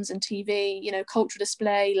films and TV, cultural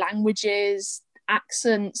display, languages,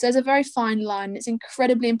 accents. There's a very fine line. It's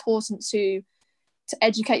incredibly important to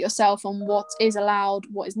educate yourself on what is allowed,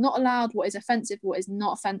 what is not allowed, what is offensive, what is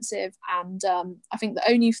not offensive. And I think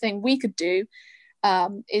the only thing we could do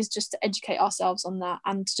is just to educate ourselves on that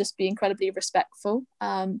and to just be incredibly respectful.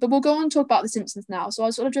 But we'll go on and talk about The Simpsons now. So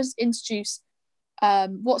I'll sort of just introduce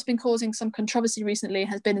what's been causing some controversy recently,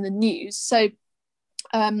 has been in the news. So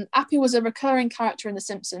Appy was a recurring character in The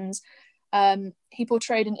Simpsons. He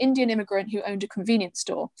portrayed an Indian immigrant who owned a convenience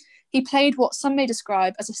store. He played what some may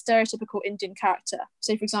describe as a stereotypical Indian character.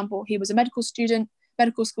 So, for example, he was a medical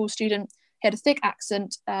school student. He had a thick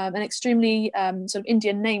accent, an extremely sort of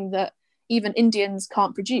Indian name that even Indians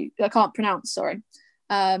can't pronounce. Sorry.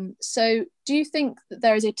 So, do you think that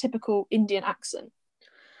there is a typical Indian accent?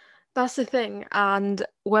 That's the thing. And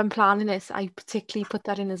when planning this, I particularly put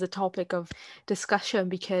that in as a topic of discussion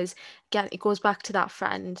because, again, it goes back to that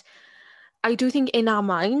friend. I do think in our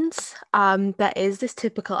minds, there is this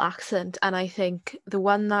typical accent, and I think the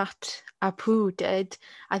one that Apu did,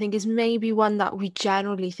 I think is maybe one that we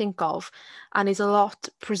generally think of, and is a lot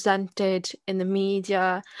presented in the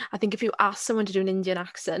media. I think if you ask someone to do an Indian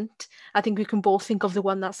accent, I think we can both think of the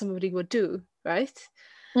one that somebody would do, right?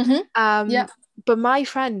 Mm-hmm. Yeah. Um, but my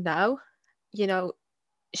friend now, you know,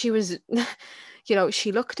 she was,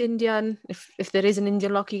 she looked Indian. If there is an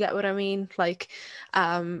Indian look, you get what I mean. Like,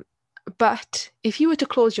 but if you were to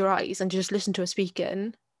close your eyes and just listen to her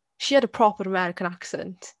speaking, she had a proper American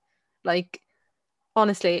accent. Like,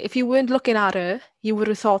 honestly, if you weren't looking at her, you would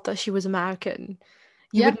have thought that she was American.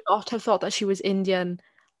 You Yeah. would not have thought that she was Indian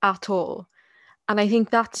at all. And I think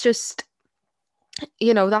that's just,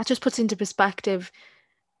 that just puts into perspective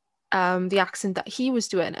the accent that he was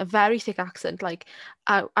doing, a very thick accent. Like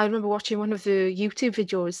I remember watching one of the YouTube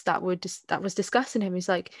videos that was discussing him. He's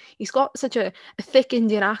like, he's got such a thick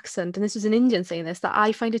Indian accent, and this was an Indian saying this, that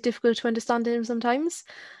I find it difficult to understand him sometimes.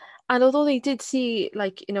 And although they did see,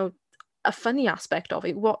 like, a funny aspect of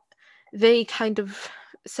it, what they kind of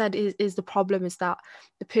said is the problem is that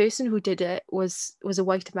the person who did it was a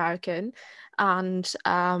white American, and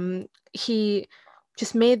he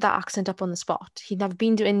just made that accent up on the spot. He'd never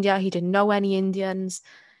been to India, he didn't know any Indians,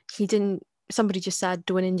 he didn't somebody just said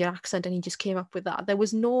do an Indian accent and he just came up with that. There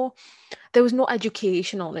was no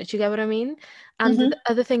education on it, you get what I mean? And Mm-hmm. the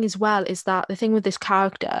other thing as well is that the thing with this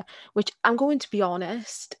character, which I'm going to be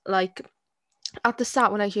honest, like at the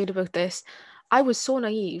start when I heard about this, I was so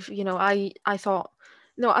naive. I thought,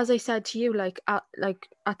 no, as I said to you, like at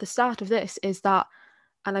the start of this, is that,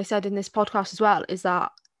 and I said in this podcast as well, is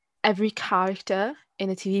that every character in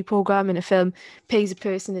a TV program, in a film, plays a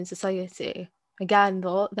person in society. Again,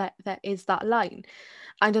 though, that there is that line,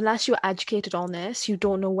 and unless you're educated on this, you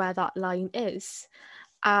don't know where that line is.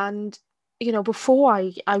 And before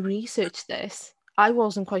I researched this, I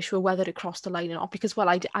wasn't quite sure whether it crossed the line or not because, well,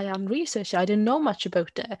 I am researcher. I didn't know much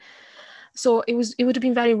about it. So it would have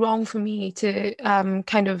been very wrong for me to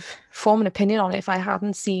kind of form an opinion on it if I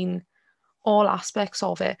hadn't seen all aspects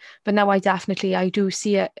of it. But now I do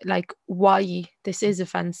see it, like, why this is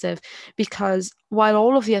offensive, because while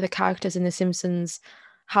all of the other characters in The Simpsons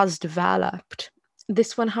has developed,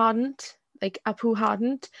 this one hadn't. Like Apu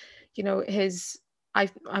hadn't. His I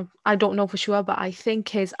don't know for sure, but I think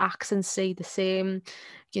his accents stay the same.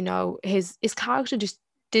 His character just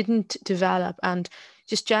didn't develop, and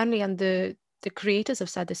just generally, and the creators have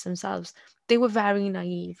said this themselves, they were very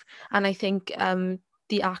naive. And I think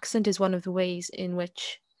the accent is one of the ways in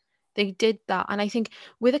which they did that. And I think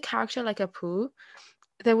with a character like Apu,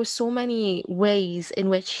 there were so many ways in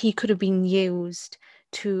which he could have been used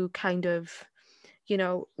to kind of,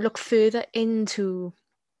 look further into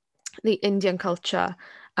the Indian culture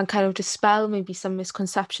and kind of dispel maybe some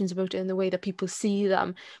misconceptions about it in the way that people see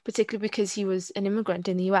them, particularly because he was an immigrant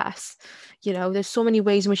in the US. There's so many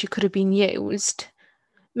ways in which he could have been used,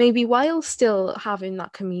 maybe while still having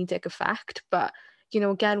that comedic effect, but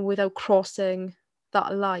again, without crossing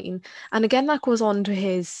that line. And again, that goes on to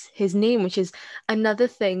his name, which is another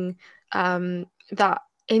thing that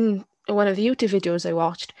in one of the YouTube videos I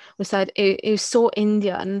watched was that it was so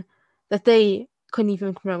Indian that they couldn't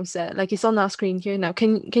even pronounce it. Like, it's on our screen here now.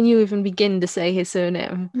 Can you even begin to say his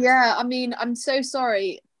surname? Yeah, I mean, I'm so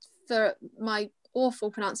sorry for my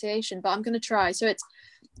awful pronunciation, but I'm going to try. So it's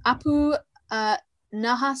Apu Naha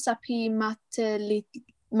Sapi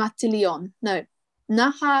Matilion. No,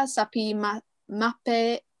 Naha Sapi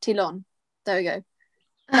Mape Tilon. There we go.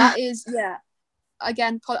 That is, yeah.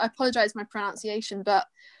 Again, I apologize for my pronunciation, but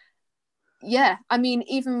yeah, I mean,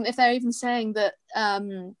 even if they're even saying that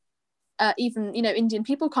even Indian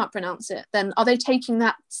people can't pronounce it, then are they taking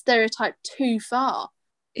that stereotype too far?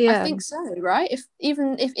 I Yeah. think so, right? If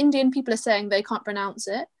Indian people are saying they can't pronounce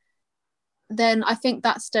it, then I think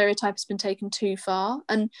that stereotype has been taken too far.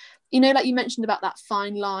 And like you mentioned about that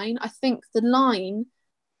fine line, I think the line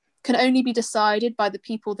can only be decided by the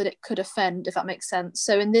people that it could offend, if that makes sense.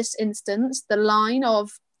 So in this instance, the line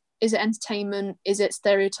of, is it entertainment, is it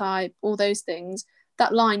stereotype, all those things,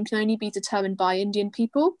 that line can only be determined by Indian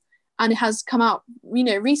people. And it has come out,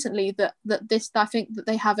 recently that this, I think that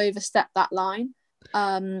they have overstepped that line.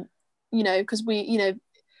 Because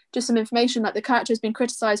just some information, like the character has been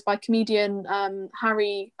criticized by comedian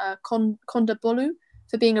Harry Kondabolu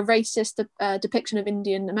for being a racist depiction of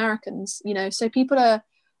Indian Americans. So people are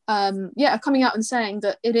coming out and saying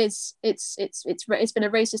that it's been a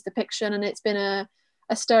racist depiction, and it's been a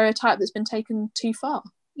stereotype that's been taken too far.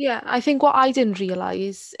 Yeah, I think what I didn't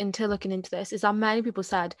realize until looking into this is that many people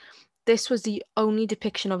said this was the only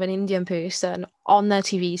depiction of an Indian person on their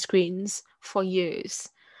TV screens for years.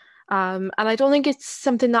 And I don't think it's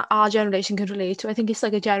something that our generation can relate to. I think it's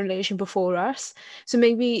like a generation before us. So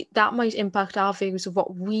maybe that might impact our views of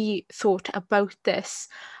what we thought about this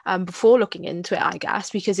before looking into it, I guess,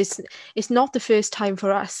 because it's not the first time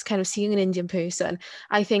for us kind of seeing an Indian person.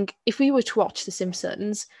 I think if we were to watch The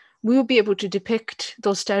Simpsons, we would be able to depict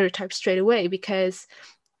those stereotypes straight away because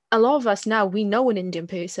a lot of us now, we know an Indian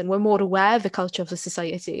person, we're more aware of the culture of the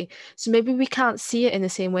society. So maybe we can't see it in the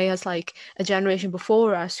same way as like a generation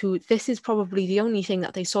before us, who this is probably the only thing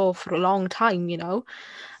that they saw for a long time,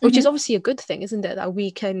 which is Mm-hmm. obviously a good thing, isn't it? That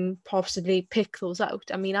we can possibly pick those out.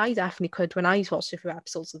 I mean, I definitely could when I watched a few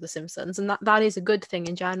episodes of The Simpsons, and that is a good thing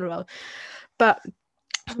in general. But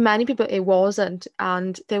for many people it wasn't,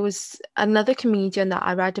 and there was another comedian that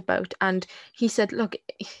I read about, and he said, look,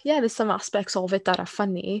 yeah, there's some aspects of it that are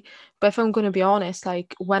funny, but if I'm going to be honest,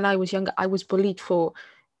 like when I was younger I was bullied for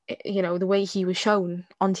the way he was shown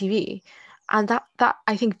on TV. And that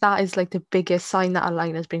I think that is like the biggest sign that a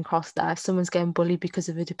line has been crossed there. Someone's getting bullied because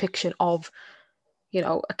of a depiction of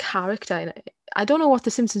a character. And I don't know what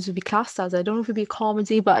The Simpsons would be classed as. I don't know if it'd be a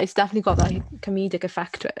comedy, but it's definitely got that comedic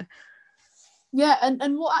effect to it. Yeah,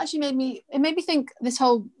 and what actually made me think, this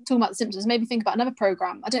whole talking about The Simpsons made me think about another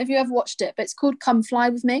program. I don't know if you ever watched it, but it's called Come Fly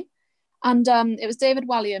With Me. And it was David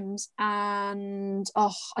Walliams and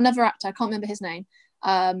another actor, I can't remember his name.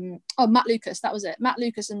 Matt Lucas, that was it. Matt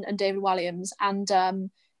Lucas and David Walliams. And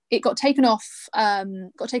it got taken off air.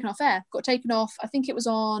 Got taken off, I think it was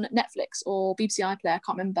on Netflix or BBC iPlayer, I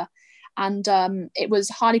can't remember. And it was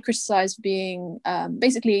highly criticised for being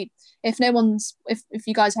basically, if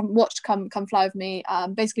you guys haven't watched Come Fly With Me,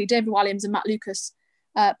 basically David Walliams and Matt Lucas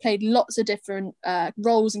played lots of different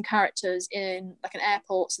roles and characters in like an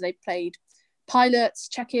airport. So they played pilots,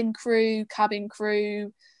 check-in crew, cabin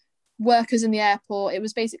crew, workers in the airport. It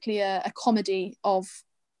was basically a comedy of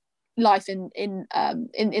life in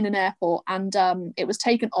an airport, and it was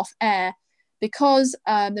taken off air because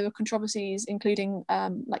there were controversies, including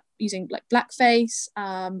like using like blackface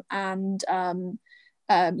and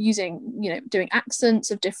using, doing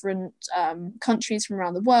accents of different countries from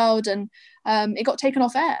around the world, and it got taken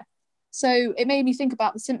off air. So it made me think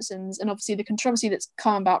about The Simpsons and obviously the controversy that's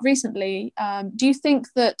come about recently. Do you think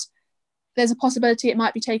that there's a possibility it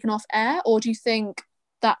might be taken off air, or do you think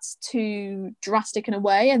that's too drastic in a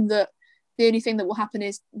way, and that the only thing that will happen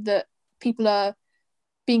is that people are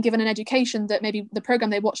being given an education that maybe the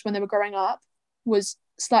program they watched when they were growing up was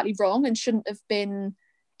slightly wrong and shouldn't have been,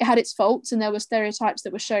 it had its faults, and there were stereotypes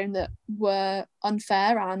that were shown that were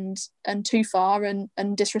unfair and too far and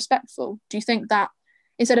disrespectful? Do you think that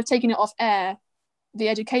instead of taking it off air, the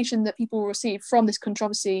education that people will receive from this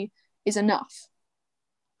controversy is enough?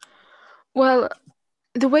 Well,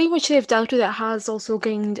 the way in which they've dealt with it has also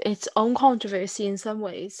gained its own controversy in some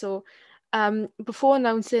ways. So, before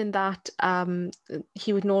announcing that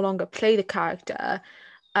he would no longer play the character,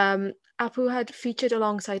 Apu had featured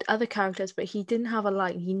alongside other characters, but he didn't have a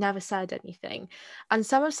line. He never said anything. And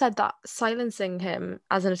some have said that silencing him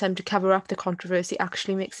as an attempt to cover up the controversy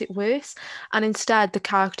actually makes it worse. And instead, the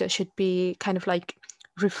character should be kind of like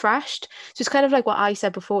refreshed. So it's kind of like what I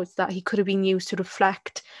said before, it's that he could have been used to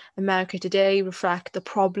reflect America today, reflect the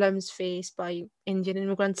problems faced by Indian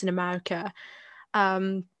immigrants in America.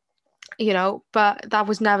 But that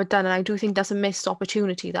was never done. And I do think that's a missed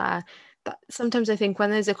opportunity there. That sometimes I think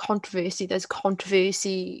when there's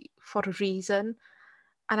controversy for a reason.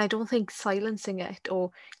 And I don't think silencing it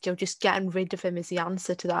or just getting rid of him is the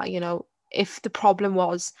answer to that. If the problem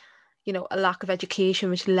was, a lack of education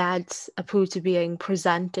which led Apu to being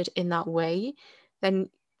presented in that way, then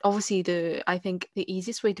obviously I think the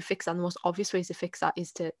easiest way to fix that, and the most obvious ways to fix that,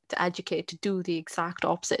 is to educate, to do the exact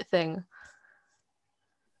opposite thing.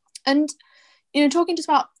 And talking just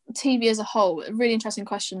about TV as a whole, a really interesting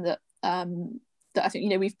question that I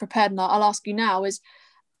think we've prepared, and I'll ask you now is,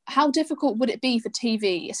 how difficult would it be for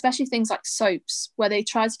TV, especially things like soaps, where they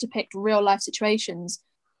try to depict real life situations,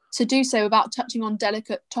 to do so without touching on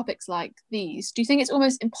delicate topics like these? Do you think it's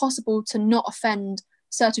almost impossible to not offend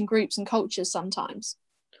certain groups and cultures sometimes?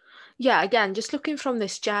 Yeah, again, just looking from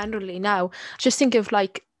this generally now, just think of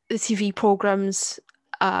like the TV programs,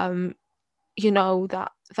 that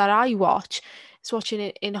I watch. It's watching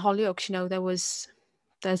it in Hollyoaks,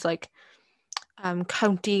 there's like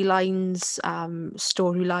county lines,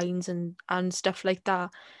 storylines and stuff like that.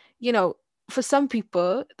 For some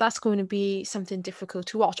people, that's going to be something difficult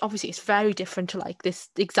to watch. Obviously, it's very different to like this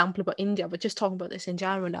example about India, but just talking about this in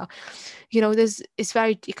general now,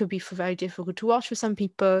 it could be very difficult to watch for some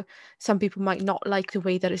people. Some people might not like the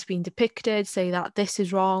way that it's been depicted, say that this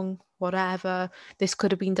is wrong, whatever, this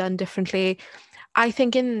could have been done differently. I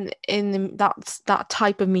think in that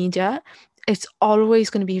type of media, it's always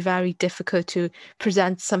going to be very difficult to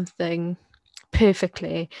present something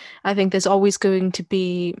perfectly. I think there's always going to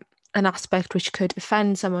be an aspect which could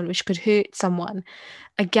offend someone, which could hurt someone.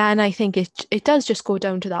 Again, I think it does just go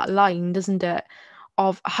down to that line, doesn't it?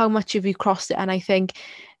 Of how much have you crossed it? And I think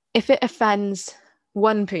if it offends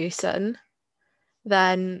one person,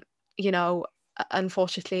 then, you know,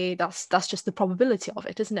 unfortunately that's just the probability of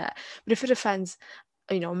it, isn't it? But if it offends,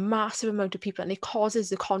 a massive amount of people and it causes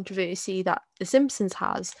the controversy that The Simpsons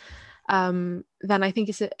has, then I think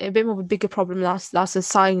it's a bit more of a bigger problem. That's a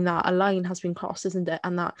sign that a line has been crossed, isn't it?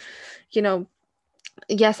 And that, you know,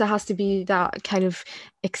 yes, there has to be that kind of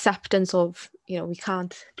acceptance of, we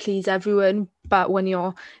can't please everyone, but when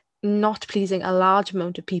you're not pleasing a large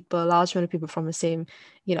amount of people, a large amount of people from the same,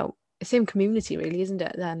 same community, really, isn't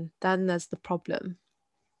it? Then there's the problem.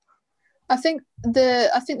 I think the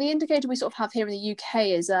indicator we sort of have here in the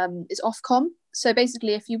UK is Ofcom. So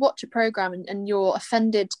basically, if you watch a program and you're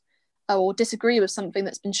offended or disagree with something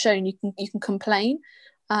that's been shown, you can complain,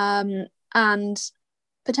 and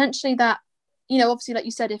potentially that, obviously, like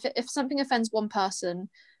you said, if something offends one person,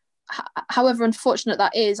 however unfortunate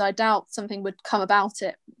that is, I doubt something would come about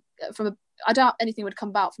it from a I doubt anything would come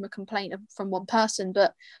about from a complaint from one person.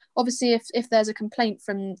 But obviously, if there's a complaint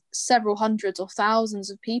from several hundreds or thousands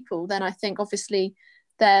of people, then I think obviously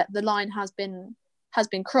the line has been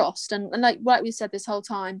crossed. And like we said this whole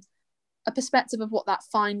time, a perspective of what that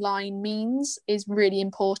fine line means is really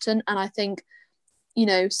important. And I think,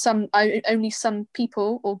 only some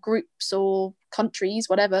people or groups or countries,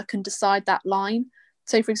 whatever, can decide that line.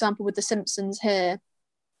 So, for example, with The Simpsons here,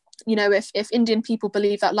 if Indian people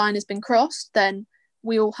believe that line has been crossed, then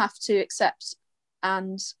we all have to accept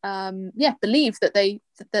and believe that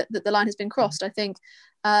that the line has been crossed. I think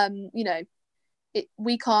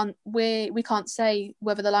we can't say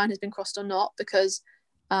whether the line has been crossed or not, because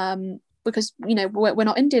we're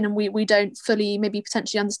not Indian, and we don't fully maybe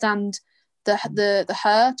potentially understand the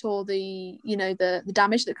hurt or the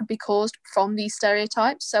damage that could be caused from these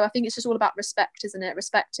stereotypes. So I think it's just all about respect, isn't it?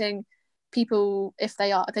 Respecting people if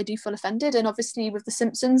they do feel offended. And obviously with The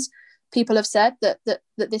Simpsons, people have said that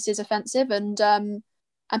this is offensive, and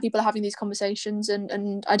people are having these conversations,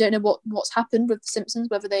 and I don't know what's happened with The Simpsons,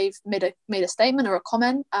 whether they've made a statement or a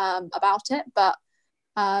comment about it, but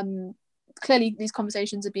clearly these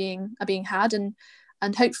conversations are being had, and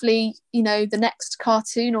hopefully the next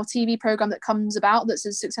cartoon or TV program that comes about that's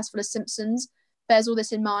as successful as Simpsons bears all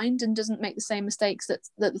this in mind and doesn't make the same mistakes that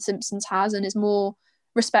The Simpsons has, and is more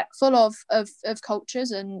respectful of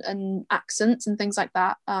cultures and accents and things like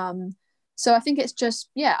that. So I think it's just,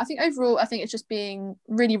 I think overall, I think it's just being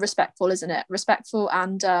really respectful, isn't it? Respectful,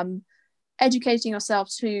 and educating yourself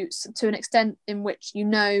to an extent in which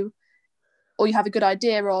or you have a good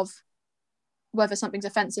idea of whether something's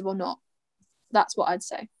offensive or not. That's what I'd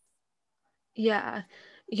say. Yeah,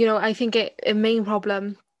 I think a main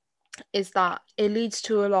problem is that it leads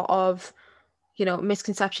to a lot of,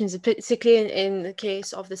 misconceptions, particularly in the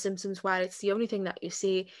case of The Simpsons, where it's the only thing that you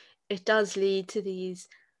see. It does lead to these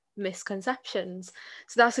misconceptions.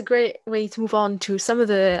 So that's a great way to move on to some of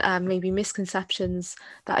the maybe misconceptions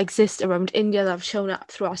that exist around India that have shown up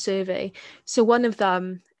through our survey. So one of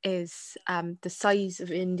them is the size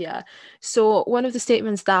of India. So one of the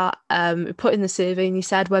statements that we put in the survey, and you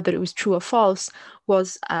said whether it was true or false,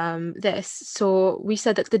 was this. So we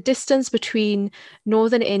said that the distance between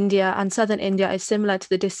northern India and southern India is similar to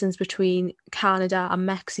the distance between Canada and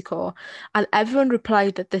Mexico. And everyone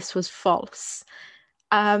replied that this was false.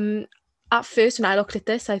 At first, when I looked at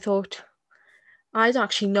this, I thought, I don't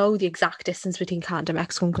actually know the exact distance between Canada and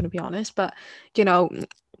Mexico, I'm going to be honest. But,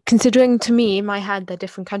 considering to me, in my head, they're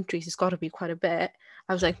different countries, it's got to be quite a bit.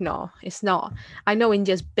 I was like, no, it's not. I know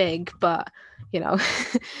India's big, but,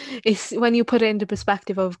 it's when you put it into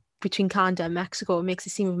perspective of between Canada and Mexico, it makes it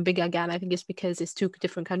seem even bigger again. I think it's because it's two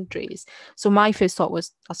different countries. So my first thought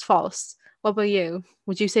was that's false. What about you?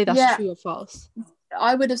 Would you say that's true or false?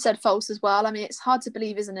 I would have said false as well. I mean, it's hard to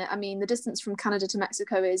believe, isn't it? I mean, the distance from Canada to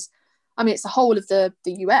Mexico it's the whole of the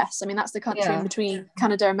US. I mean, that's the country in between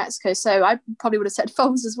Canada and Mexico. So I probably would have said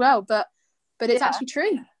false as well. But it's actually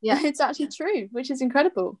true. Yeah, it's actually true, which is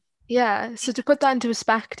incredible. Yeah, so to put that into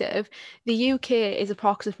perspective, the UK is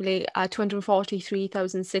approximately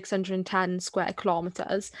 243,610 square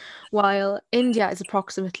kilometers, while India is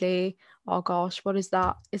approximately, oh gosh, what is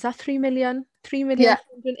that? Is that 3 million?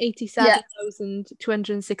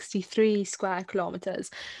 3,287,263 square kilometers,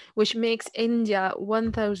 which makes India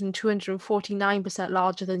 1,249%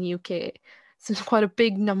 larger than the UK. So it's quite a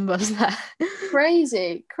big numbers there.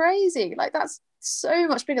 Crazy. Like so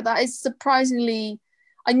much bigger. That is surprisingly.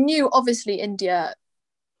 I knew obviously India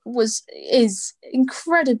is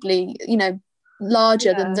incredibly,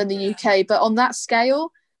 larger than Yeah. the UK, but on that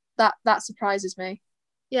scale, that surprises me.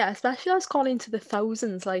 Yeah, especially as calling to the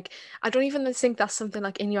thousands. Like, I don't even think that's something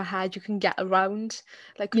like in your head you can get around.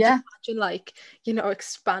 Like, could you Yeah, imagine, like,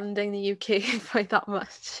 expanding the UK by that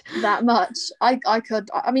much? that much. I could.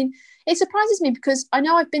 I mean, it surprises me because I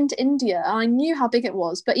know I've been to India and I knew how big it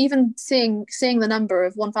was, but even seeing the number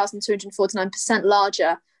of 1,249%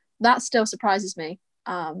 larger, that still surprises me.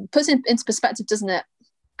 Puts it into perspective, doesn't it?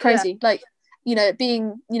 Yeah. Crazy. Like,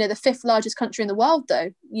 being, the fifth largest country in the world,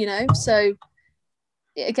 though, so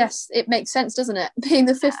I guess it makes sense, doesn't it? Being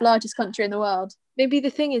the fifth largest country in the world. Maybe the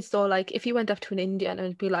thing is though, like if you went up to an Indian and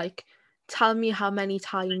it'd be like, tell me how many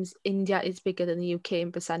times India is bigger than the UK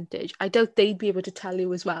in percentage. I doubt they'd be able to tell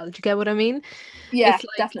you as well. Do you get what I mean? Yeah, It's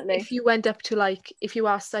like definitely. if you went up to like if you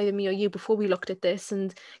asked either me or you before we looked at this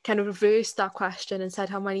and kind of reversed that question and said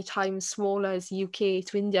how many times smaller is UK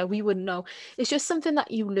to India, we wouldn't know. It's just something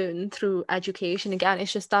that you learn through education. Again,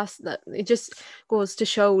 it's just that it just goes to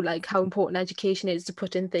show like how important education is to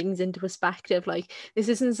putting things into perspective. Like this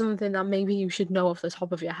isn't something that maybe you should know off the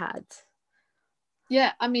top of your head.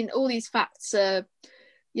 Yeah, I mean, all these facts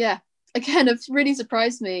yeah, again, have really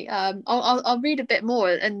surprised me. I'll read a bit more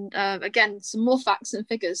and again, some more facts and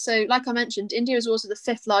figures. So, like I mentioned, India is also the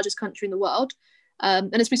fifth largest country in the world.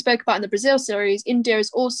 And as we spoke about in the Brazil series, India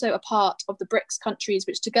is also a part of the BRICS countries,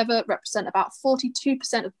 which together represent about 42%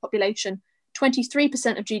 of the population,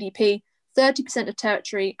 23% of GDP, 30% of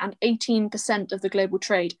territory, and 18% of the global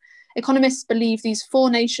trade. Economists believe these four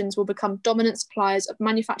nations will become dominant suppliers of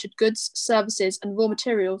manufactured goods, services, and raw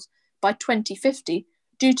materials by 2050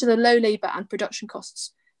 due to the low labour and production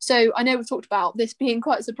costs. So I know we've talked about this being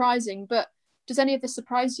quite surprising, but does any of this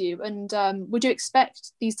surprise you? And would you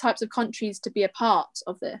expect these types of countries to be a part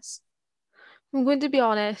of this? I'm going to be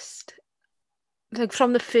honest, like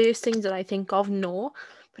from the first things that I think of, no.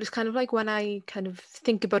 But it's kind of like when I kind of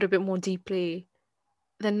think about it a bit more deeply,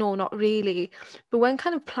 then no, not really. But when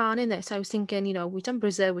kind of planning this, I was thinking, we've done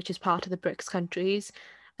Brazil, which is part of the BRICS countries,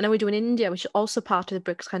 and then we're doing India, which is also part of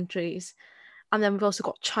the BRICS countries, and then we've also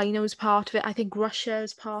got China as part of it. I think Russia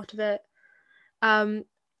is part of it, um,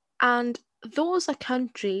 and those are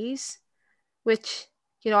countries which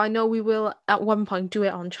I know we will at one point do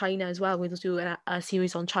it on China as well. We'll do a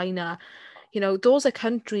series on China. Those are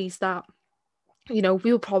countries that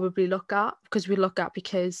we'll probably look at because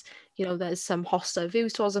there's some hostile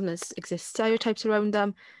views towards them, there's exist stereotypes around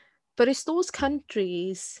them. But it's those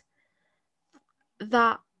countries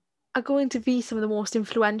that are going to be some of the most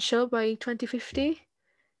influential by 2050.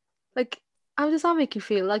 Like, how does that make you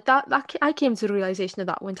feel? Like I came to the realization of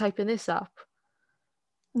that when typing this up.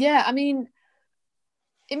 Yeah, I mean,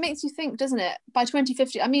 it makes you think, doesn't it? By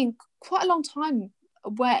 2050, I mean, quite a long time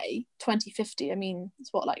away, 2050. I mean,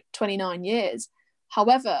 it's what, like 29 years.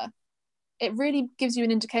 However, it really gives you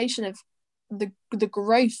an indication of the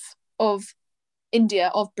growth of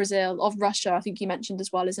India, of Brazil, of Russia. I think you mentioned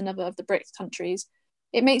as well as another of the BRICS countries.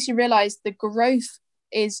 It makes you realize the growth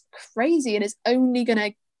is crazy and is only going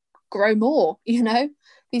to grow more.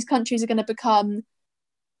 These countries are going to become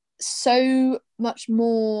so much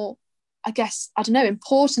more, I guess, I don't know,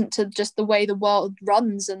 important to just the way the world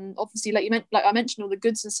runs. And obviously, like I mentioned, all the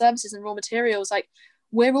goods and services and raw materials, like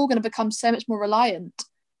we're all going to become so much more reliant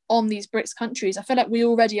on these BRICS countries. I feel like we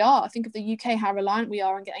already are. I think of the UK, how reliant we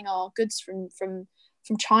are on getting our goods from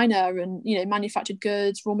China and manufactured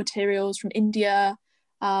goods, raw materials from India,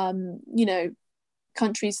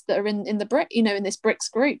 countries that are in the BRIC, in this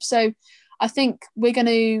BRICS group. So I think we're going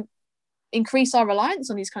to increase our reliance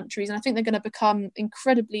on these countries, and I think they're going to become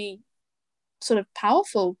incredibly sort of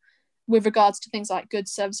powerful with regards to things like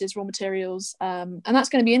goods, services, raw materials, and that's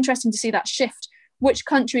going to be interesting to see that shift. Which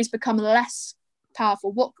countries become less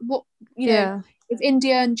powerful? What Yeah. if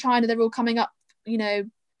India and China, they're all coming up,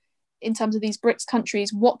 in terms of these BRICS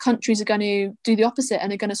countries, what countries are going to do the opposite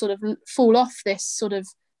and are going to sort of fall off this sort of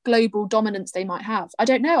global dominance they might have? I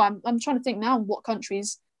don't know. I'm trying to think now what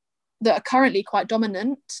countries that are currently quite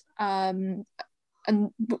dominant, and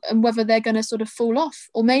whether they're going to sort of fall off,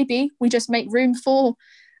 or maybe we just make room for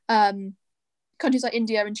countries like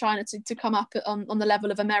India and China to come up on the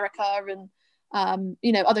level of America and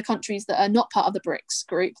other countries that are not part of the BRICS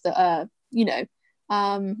group that are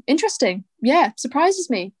interesting. Yeah, surprises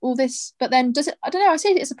me all this. But then does it? I don't know. I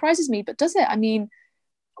say it surprises me, but does it? I mean,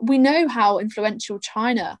 we know how influential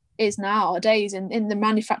China is nowadays in the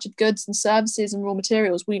manufactured goods and services and raw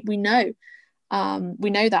materials. We know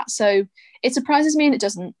that. So it surprises me and it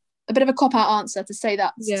doesn't. A bit of a cop out answer to say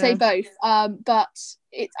that, say Yeah. both. But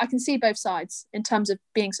I can see both sides in terms of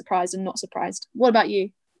being surprised and not surprised. What about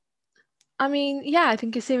you? I mean, yeah, I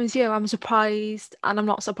think the same as you. I'm surprised and I'm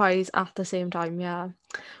not surprised at the same time, yeah.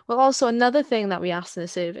 Well, also another thing that we asked in the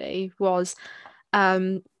survey was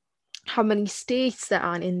um how many states there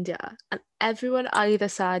are in India, and everyone either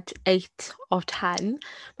said 8 or 10,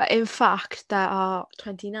 but in fact there are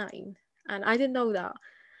 29. And I didn't know that.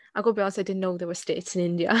 I gotta be honest, I didn't know there were states in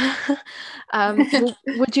India.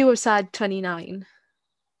 Would you have said 29?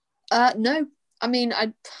 No, I mean,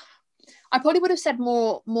 I probably would have said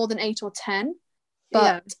more than 8 or 10, but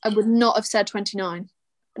Yeah. I would not have said 29.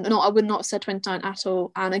 No, I would not have said 29 at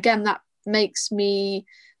all. And again, that makes me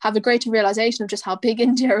have a greater realization of just how big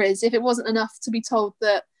India is. If it wasn't enough to be told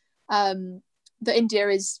that that India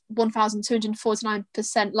is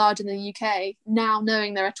 1,249% larger than the UK, now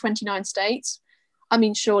knowing there are 29 states, I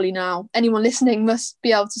mean, surely now anyone listening must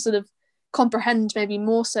be able to sort of comprehend maybe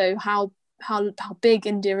more so how big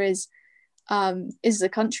India is a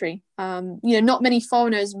country. Not many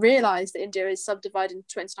foreigners realize that India is subdivided into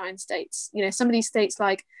 29 states. Some of these states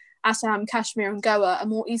like Assam, Kashmir, and Goa are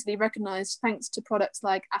more easily recognized thanks to products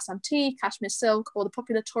like Assam tea, Kashmir silk, or the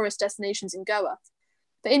popular tourist destinations in Goa.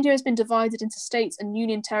 But India has been divided into states and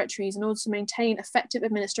union territories in order to maintain effective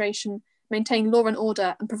administration, maintain law and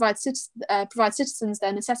order, and provide citizens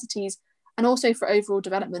their necessities, and also for overall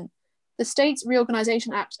development. The States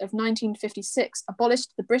Reorganisation Act of 1956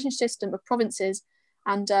 abolished the British system of provinces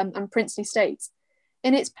and princely states.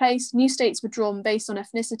 In its place, new states were drawn based on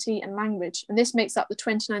ethnicity and language, and this makes up the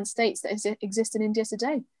 29 states that exist in India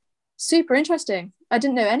today. Super interesting. I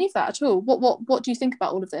didn't know any of that at all. What do you think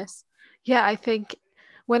about all of this? Yeah, I think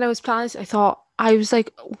when I was planning this, I was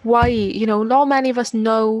like, why? Not many of us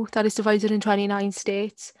know that it's divided in 29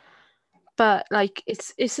 states, but like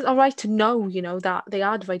it's all right to know, that they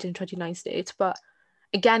are divided in 29 states, but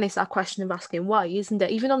again, it's that question of asking why, isn't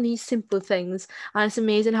it? Even on these simple things, and it's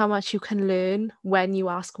amazing how much you can learn when you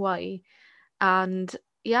ask why. And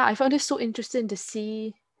yeah, I found it so interesting to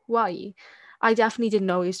see why. I definitely didn't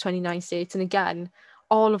know it was 29 states. And again,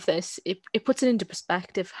 all of this, it puts it into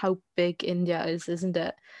perspective how big India is, isn't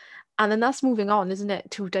it? And then that's moving on, isn't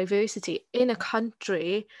it, to diversity. In a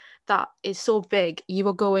country that is so big, you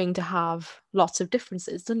are going to have lots of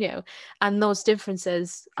differences, don't you? And those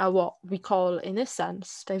differences are what we call, in this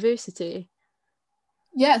sense, diversity.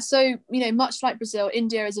 Yeah, so much like Brazil,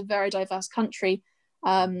 India is a very diverse country.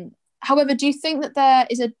 However, do you think that there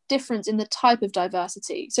is a difference in the type of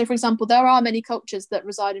diversity? So, for example, there are many cultures that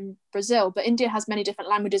reside in Brazil, but India has many different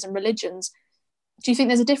languages and religions. Do you think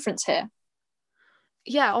there's a difference here?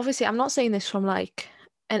 Yeah, obviously, I'm not saying this from like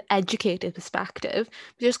an educated perspective,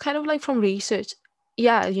 but just kind of like from research.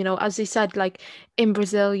 Yeah, as they said, like in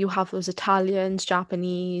Brazil, you have those Italians,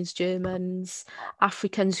 Japanese, Germans,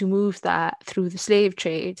 Africans who moved there through the slave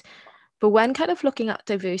trade. But when kind of looking at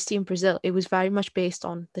diversity in Brazil, it was very much based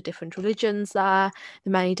on the different religions there,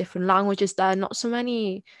 the many different languages there, not so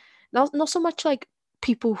much like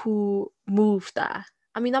people who moved there.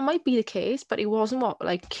 I mean, that might be the case, but it wasn't what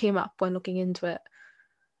like came up when looking into it.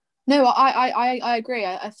 No, I agree.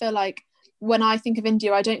 I feel like when I think of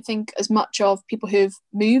India, I don't think as much of people who've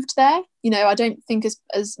moved there. I don't think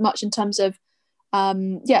as much in terms of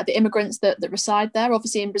the immigrants that reside there.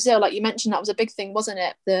 Obviously in Brazil, like you mentioned, that was a big thing, wasn't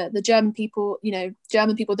it? The German people,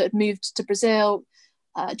 German people that had moved to Brazil,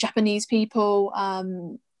 Japanese people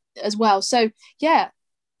as well. So yeah,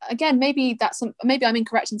 again, maybe I'm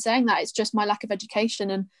incorrect in saying that. It's just my lack of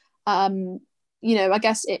education, and I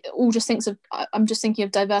guess it all just thinks of. I'm just thinking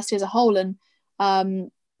of diversity as a whole, and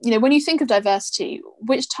when you think of diversity,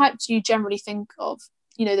 which type do you generally think of?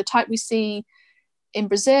 The type we see in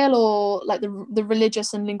Brazil, or like the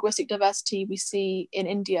religious and linguistic diversity we see in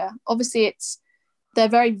India. Obviously, they're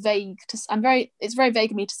very vague. It's very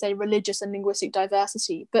vague of me to say religious and linguistic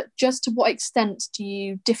diversity, but just to what extent do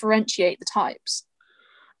you differentiate the types?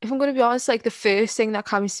 If I'm going to be honest, like the first thing that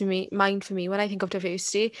comes to mind for me when I think of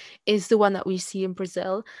diversity is the one that we see in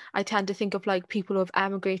Brazil. I tend to think of like people who have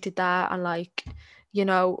emigrated there and like,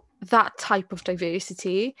 that type of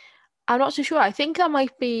diversity. I'm not so sure. I think that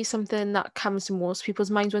might be something that comes to most people's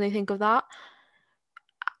minds when they think of that.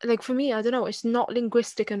 Like for me, I don't know, it's not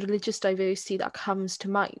linguistic and religious diversity that comes to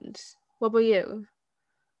mind. What about you?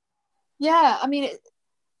 Yeah, I mean,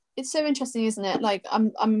 it's so interesting, isn't it? Like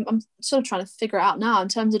I'm sort of trying to figure it out now in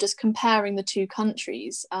terms of just comparing the two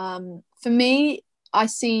countries. For me, I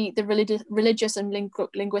see the religious and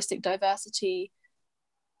linguistic diversity.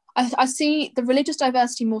 I see the religious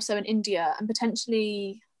diversity more so in India, and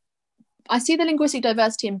potentially I see the linguistic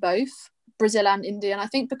diversity in both Brazil and India. And I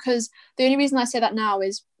think because the only reason I say that now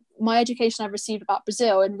is my education I've received about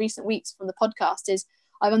Brazil in recent weeks from the podcast is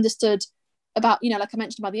I've understood about, like I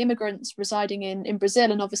mentioned, about the immigrants residing in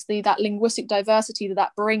Brazil, and obviously that linguistic diversity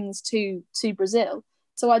that brings to Brazil.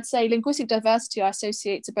 So I'd say linguistic diversity I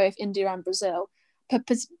associate to both India and Brazil, but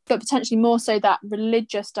potentially more so that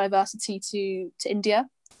religious diversity to India,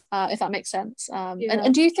 if that makes sense.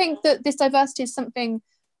 And do you think that this diversity is something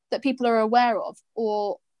that people are aware of,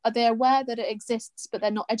 or are they aware that it exists but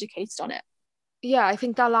they're not educated on it? Yeah, I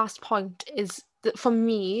think that last point is that for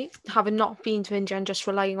me, having not been to India and just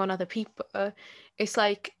relying on other people, it's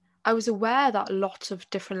like I was aware that lots of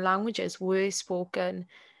different languages were spoken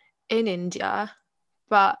in India,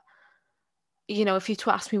 but if you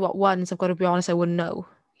to ask me what ones, I've got to be honest, I wouldn't know,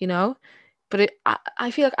 you know? But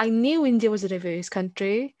I feel like I knew India was a diverse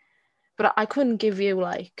country, but I couldn't give you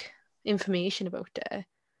like information about it.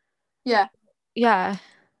 Yeah, Yeah.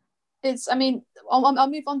 I mean, I'll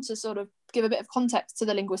move on to sort of give a bit of context to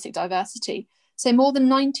the linguistic diversity. So, more than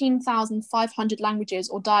 19,500 languages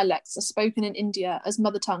or dialects are spoken in India as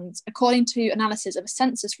mother tongues, according to analysis of a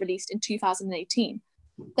census released in 2018.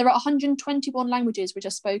 There are 121 languages which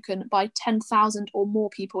are spoken by 10,000 or more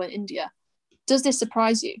people in India. Does this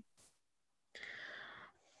surprise you?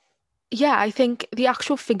 Yeah, I think the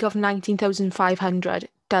actual figure of 19,500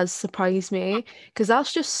 does surprise me because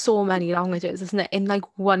that's just so many languages, isn't it, in like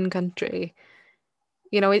one country?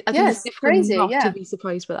 I think it's Yes, difficult crazy. not to Yeah, be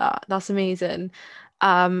surprised by that. That's amazing.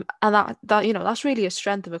 And that that's really a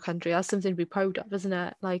strength of a country. That's something to be proud of, isn't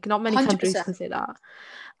it? Like not many countries 100%. can say that.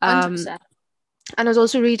 Um, 100%. and I was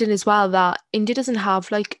also reading as well that India doesn't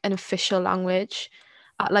have like an official language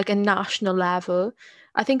at like a national level.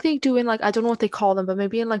 I think they do in like I don't know what they call them, but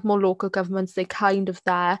maybe in like more local governments they kind of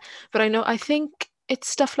there. But I think it's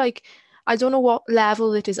stuff like I don't know what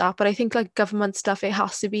level it is at, but I think like government stuff it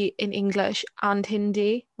has to be in English and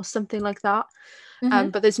Hindi or something like that. Mm-hmm.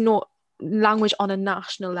 But there's no language on a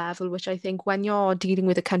national level, which I think when you're dealing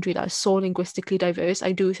with a country that is so linguistically diverse,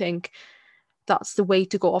 I do think that's the way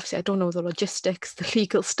to go. Obviously, I don't know the logistics, the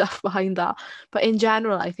legal stuff behind that, but in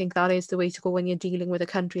general, I think that is the way to go when you're dealing with a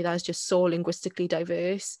country that is just so linguistically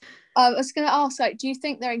diverse. I was going to ask, like, do you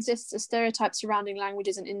think there exists a stereotype surrounding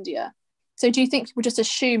languages in India? So, do you think people just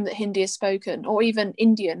assume that Hindi is spoken, or even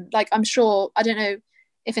Indian? Like, I'm sure, I don't know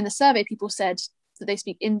if in the survey people said that they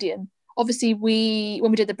speak Indian. Obviously,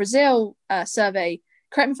 when we did the Brazil survey,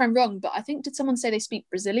 correct me if I'm wrong, but I think did someone say they speak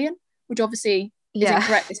Brazilian, which obviously is Yeah.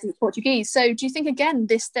 incorrect. They speak Portuguese. So, do you think again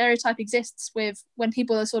this stereotype exists with when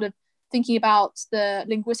people are sort of thinking about the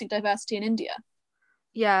linguistic diversity in India?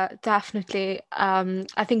 Yeah, definitely.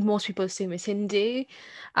 I think most people assume it's Hindi,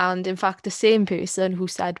 and in fact, the same person who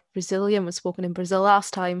said Brazilian was spoken in Brazil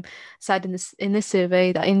last time said in this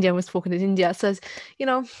survey that Indian was spoken in India. Says, you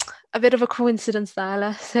know, a bit of a coincidence there,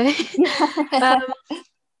 let's say. Um,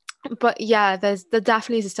 but yeah, there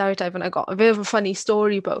definitely is a stereotype, and I got a bit of a funny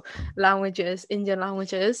story about languages, Indian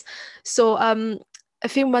languages. So a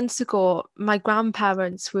few months ago, my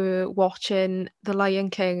grandparents were watching The Lion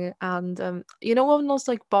King, and one of those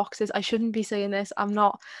like boxes. I shouldn't be saying this. I'm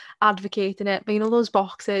not advocating it, but those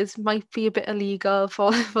boxes might be a bit illegal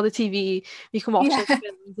for for the TV. You can watch Yeah, like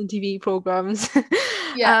films and TV programs.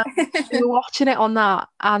 yeah. um, we were watching it on that,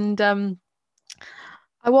 and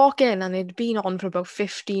I walk in and it'd been on for about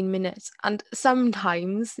 15 minutes. And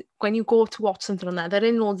sometimes when you go to watch something on there, they're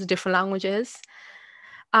in loads of different languages.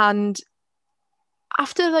 And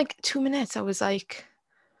after like 2 minutes, I was like,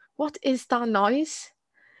 what is that noise?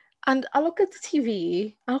 And I look at the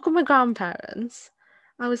TV, I look at my grandparents.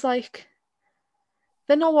 I was like,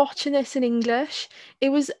 they're not watching this in English. It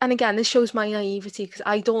was, and again, this shows my naivety because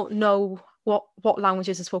I don't know what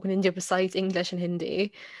languages are spoken in India besides English and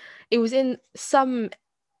Hindi. It was in some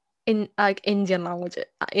in like Indian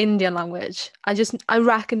language. I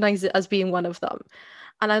recognize it as being one of them.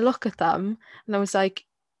 And I look at them and I was like,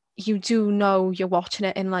 you do know you're watching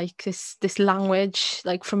it in like this language,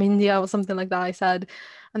 like from India or something like that, I said.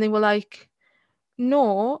 And they were like,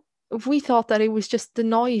 no, we thought that it was just the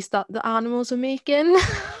noise that the animals were making.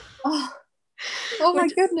 Oh, oh my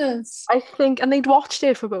Which goodness. I think, and they'd watched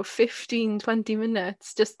it for about 15, 20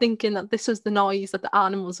 minutes, just thinking that this was the noise that the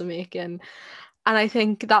animals were making. And I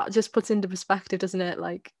think that just puts into perspective, doesn't it?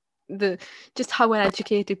 Like the just how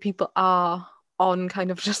uneducated people are on kind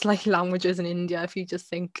of just like languages in India. If you just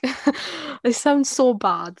think it sounds so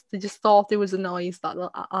bad, they just thought there was a noise that the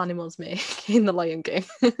animals make in the Lion King.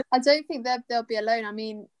 I don't think they'll be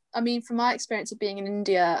alone. From my experience of being in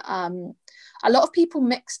India, a lot of people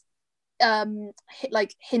mix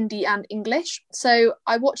like Hindi and English. So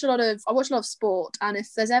I watch a lot of sport, and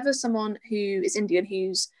if there's ever someone who is Indian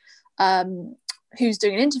who's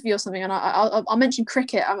doing an interview or something, and I'll mention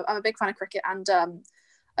cricket. I'm a big fan of cricket, and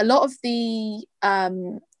a lot of the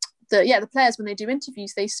players, when they do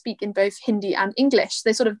interviews, they speak in both Hindi and English.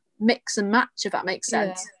 They sort of mix and match, if that makes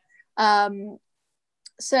sense.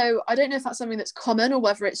 So I don't know if that's something that's common or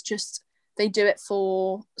whether it's just they do it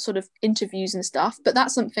for sort of interviews and stuff, but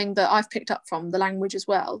that's something that I've picked up from the language as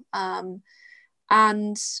well.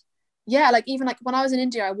 And yeah, like even like when I was in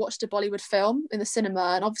India, I watched a Bollywood film in the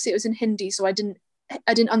cinema, and obviously it was in Hindi, so I didn't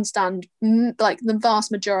understand like the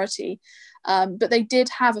vast majority, but they did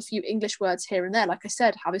have a few English words here and there, like I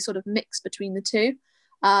said, how they sort of mix between the two.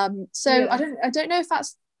 So I don't know if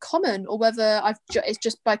that's common or whether it's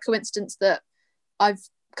just by coincidence that I've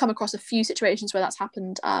come across a few situations where that's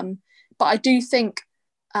happened. But I do think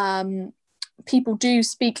people do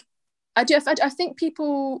speak. I think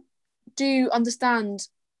people do understand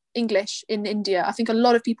English in India. I think a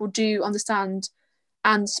lot of people do understand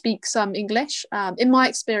and speak some English, in my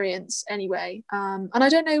experience anyway. And I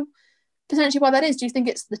don't know potentially why that is. Do you think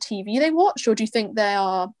it's the TV they watch, or do you think they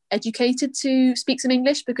are educated to speak some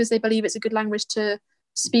English because they believe it's a good language to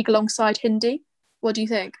speak alongside Hindi? What do you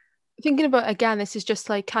think? Thinking about, again, this is just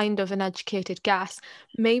like kind of an educated guess.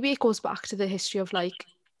 Maybe it goes back to the history of like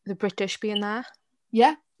the British being there.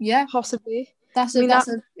 Yeah, possibly. That's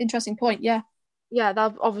an interesting point. Yeah,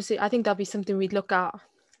 that obviously, I think that'll be something we'd look at,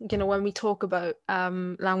 you know, when we talk about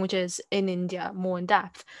languages in India more in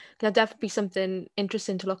depth. There'll definitely be something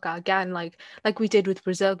interesting to look at, again, like we did with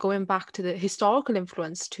Brazil, going back to the historical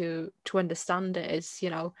influence to understand it is, you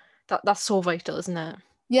know, that's so vital, isn't it?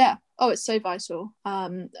 Yeah. Oh, it's so vital.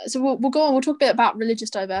 So we'll go on. We'll talk a bit about religious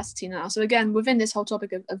diversity now. So again, within this whole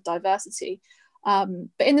topic of diversity, but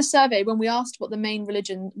in the survey, when we asked what main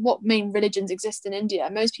religions exist in India,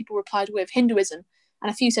 most people replied with Hinduism, and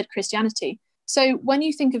a few said Christianity. So when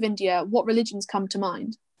you think of India, what religions come to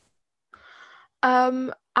mind?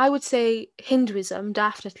 I would say Hinduism,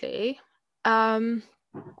 definitely. I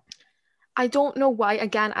don't know why.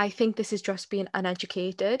 Again, I think this is just being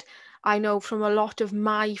uneducated. I know from a lot of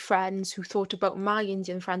my friends who thought about my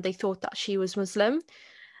Indian friend, they thought that she was Muslim.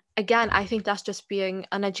 Again, I think that's just being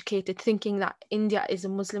uneducated, thinking that India is a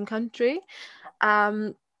Muslim country.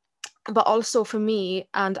 But also for me,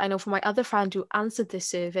 and I know for my other friend who answered this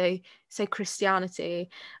survey, say Christianity.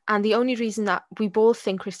 And the only reason that we both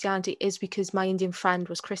think Christianity is because my Indian friend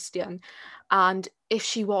was Christian. And if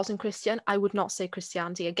she wasn't Christian, I would not say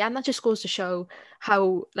Christianity. Again, that just goes to show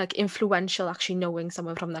how like influential actually knowing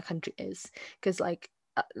someone from that country is. Because like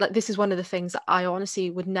this is one of the things that I honestly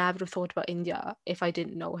would never have thought about India if I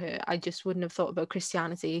didn't know her. I just wouldn't have thought about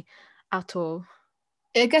Christianity at all.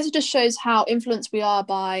 I guess it just shows how influenced we are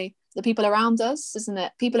by the people around us, isn't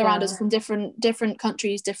it? People around us from different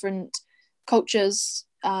countries, different cultures,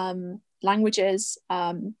 languages.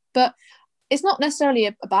 But it's not necessarily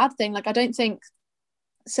a bad thing. Like I don't think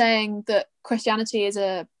saying that Christianity is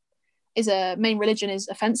a main religion is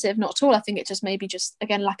offensive. Not at all. I think it's just maybe just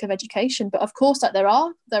again lack of education. But of course, like there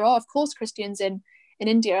are of course Christians in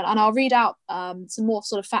India, and I'll read out some more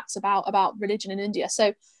sort of facts about religion in India.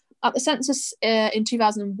 So at the census in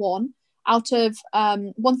 2001, out of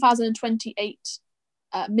 1,028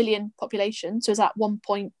 million population, so is that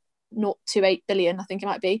 1.028 billion, I think it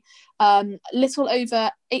might be, little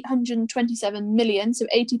over 827 million, so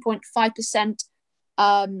 80.5%,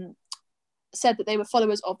 said that they were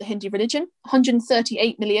followers of the Hindu religion.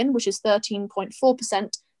 138 million, which is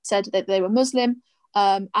 13.4%, said that they were Muslim.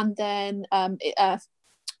 And then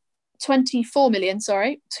 24 million,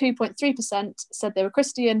 2.3% said they were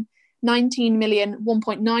Christian. 19 million,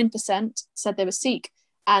 1.9% said they were Sikh,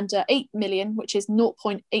 and 8 million, which is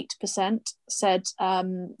 0.8%, said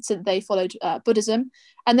they followed Buddhism.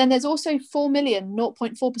 And then there's also 4 million,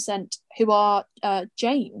 0.4%, who are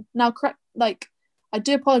Jain. Now, correct, like, I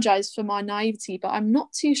do apologize for my naivety, but I'm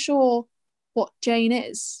not too sure what Jain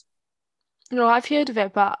is. No, I've heard of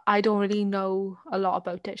it, but I don't really know a lot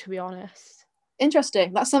about it, to be honest.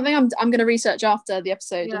 Interesting. That's something I'm going to research after the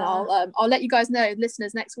episode, and I'll let you guys know,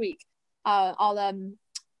 listeners, next week. I'll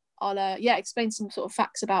explain some sort of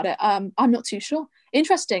facts about it. I'm not too sure.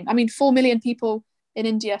 Interesting. I mean, 4 million people in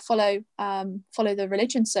India follow the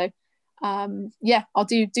religion, so I'll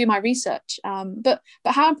do my research. But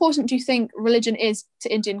how important do you think religion is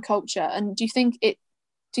to Indian culture, and do you think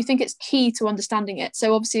it's key to understanding it?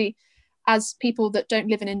 So obviously, as people that don't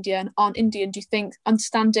live in India and aren't Indian, do you think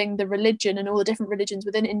understanding the religion and all the different religions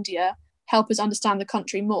within India help us understand the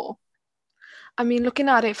country more? I mean, looking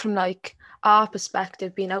at it from like our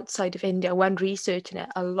perspective, being outside of India, when researching it,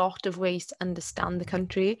 a lot of ways to understand the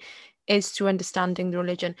country is through understanding the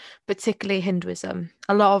religion, particularly Hinduism.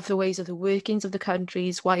 A lot of the ways of the workings of the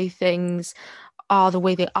countries, why things are the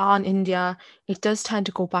way they are in India, it does tend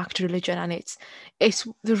to go back to religion, and it's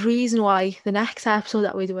the reason why the next episode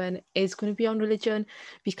that we're doing is going to be on religion,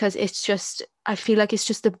 because it's just, I feel like it's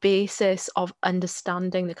just the basis of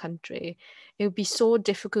understanding the country. It would be so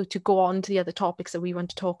difficult to go on to the other topics that we want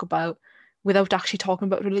to talk about without actually talking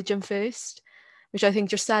about religion first, which I think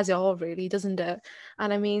just says it all, really, doesn't it?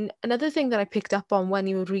 And I mean, another thing that I picked up on when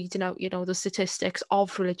you were reading out, the statistics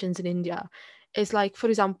of religions in India is, like, for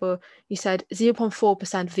example, you said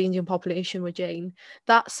 0.4% of the Indian population were Jain.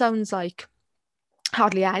 That sounds like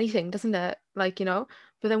hardly anything, doesn't it? Like, but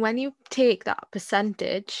then when you take that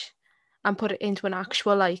percentage and put it into an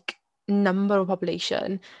actual, like, number of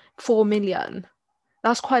population, 4 million,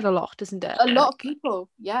 that's quite a lot, isn't it? A lot of Like, people,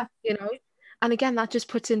 yeah. you know and again, that just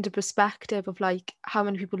puts into perspective of, like, how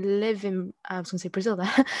many people live in, I was going to say Brazil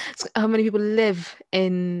there, how many people live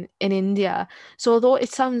in India. So although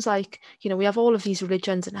it sounds like, we have all of these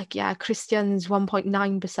religions, and, like, yeah, Christians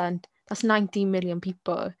 1.9%, that's 19 million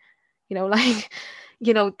people, like,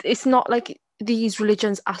 it's not like these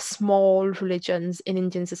religions are small religions in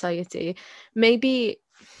Indian society. Maybe,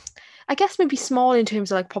 I guess, maybe small in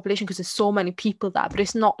terms of, like, population, because there's so many people there, but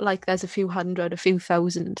it's not like there's a few hundred, a few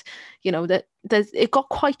thousand, that it got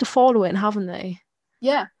quite a following, haven't they?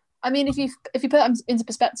 Yeah. I mean, if you put that into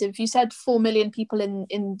perspective, if you said 4 million people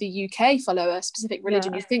in the UK follow a specific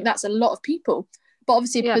religion, you Yeah. think that's a lot of people. But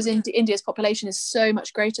obviously, Yeah. because India's population is so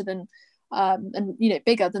much greater than, and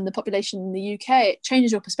bigger than the population in the UK, it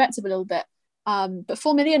changes your perspective a little bit. But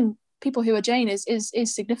 4 million people who are Jain is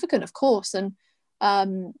significant, of course, and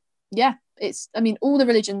yeah, it's. I mean, all the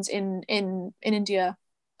religions in India,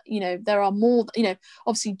 there are more.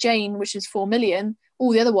 Obviously Jain, which is 4 million.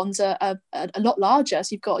 All the other ones are a lot larger.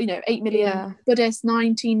 So you've got 8 million Yeah. Buddhists,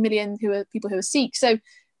 19 million who are people who are Sikh. So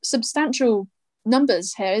substantial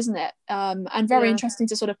numbers here, isn't it? And very Yeah. interesting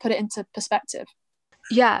to sort of put it into perspective.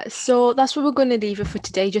 Yeah, so that's what we're going to leave it for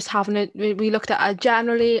today. Just having it, we looked at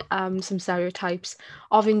generally some stereotypes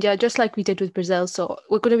of India, just like we did with Brazil. So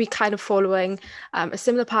we're going to be kind of following a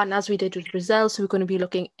similar pattern as we did with Brazil. So we're going to be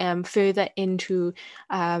looking further into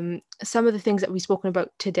some of the things that we've spoken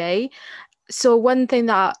about today. So one thing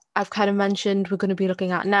that I've kind of mentioned we're going to be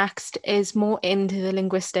looking at next is more into the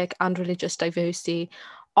linguistic and religious diversity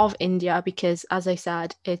of India, because, as I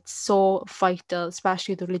said, it's so vital,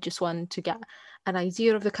 especially the religious one, to get an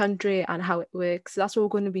idea of the country and how it works. So that's what we're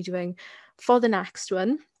going to be doing for the next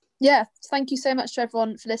one. Yeah, thank you so much to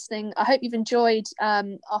everyone for listening. I hope you've enjoyed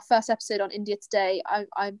our first episode on India today.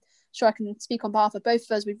 I'm sure I can speak on behalf of both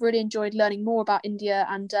of us. We've really enjoyed learning more about India,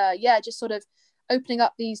 and yeah, just sort of opening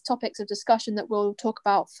up these topics of discussion that we'll talk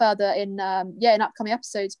about further in upcoming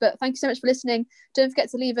episodes. But thank you so much for listening. Don't forget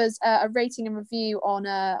to leave us a rating and review on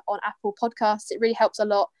Apple Podcasts. It really helps a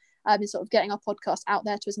lot in sort of getting our podcast out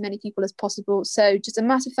there to as many people as possible. So just a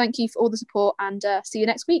massive thank you for all the support, and see you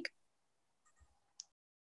next week.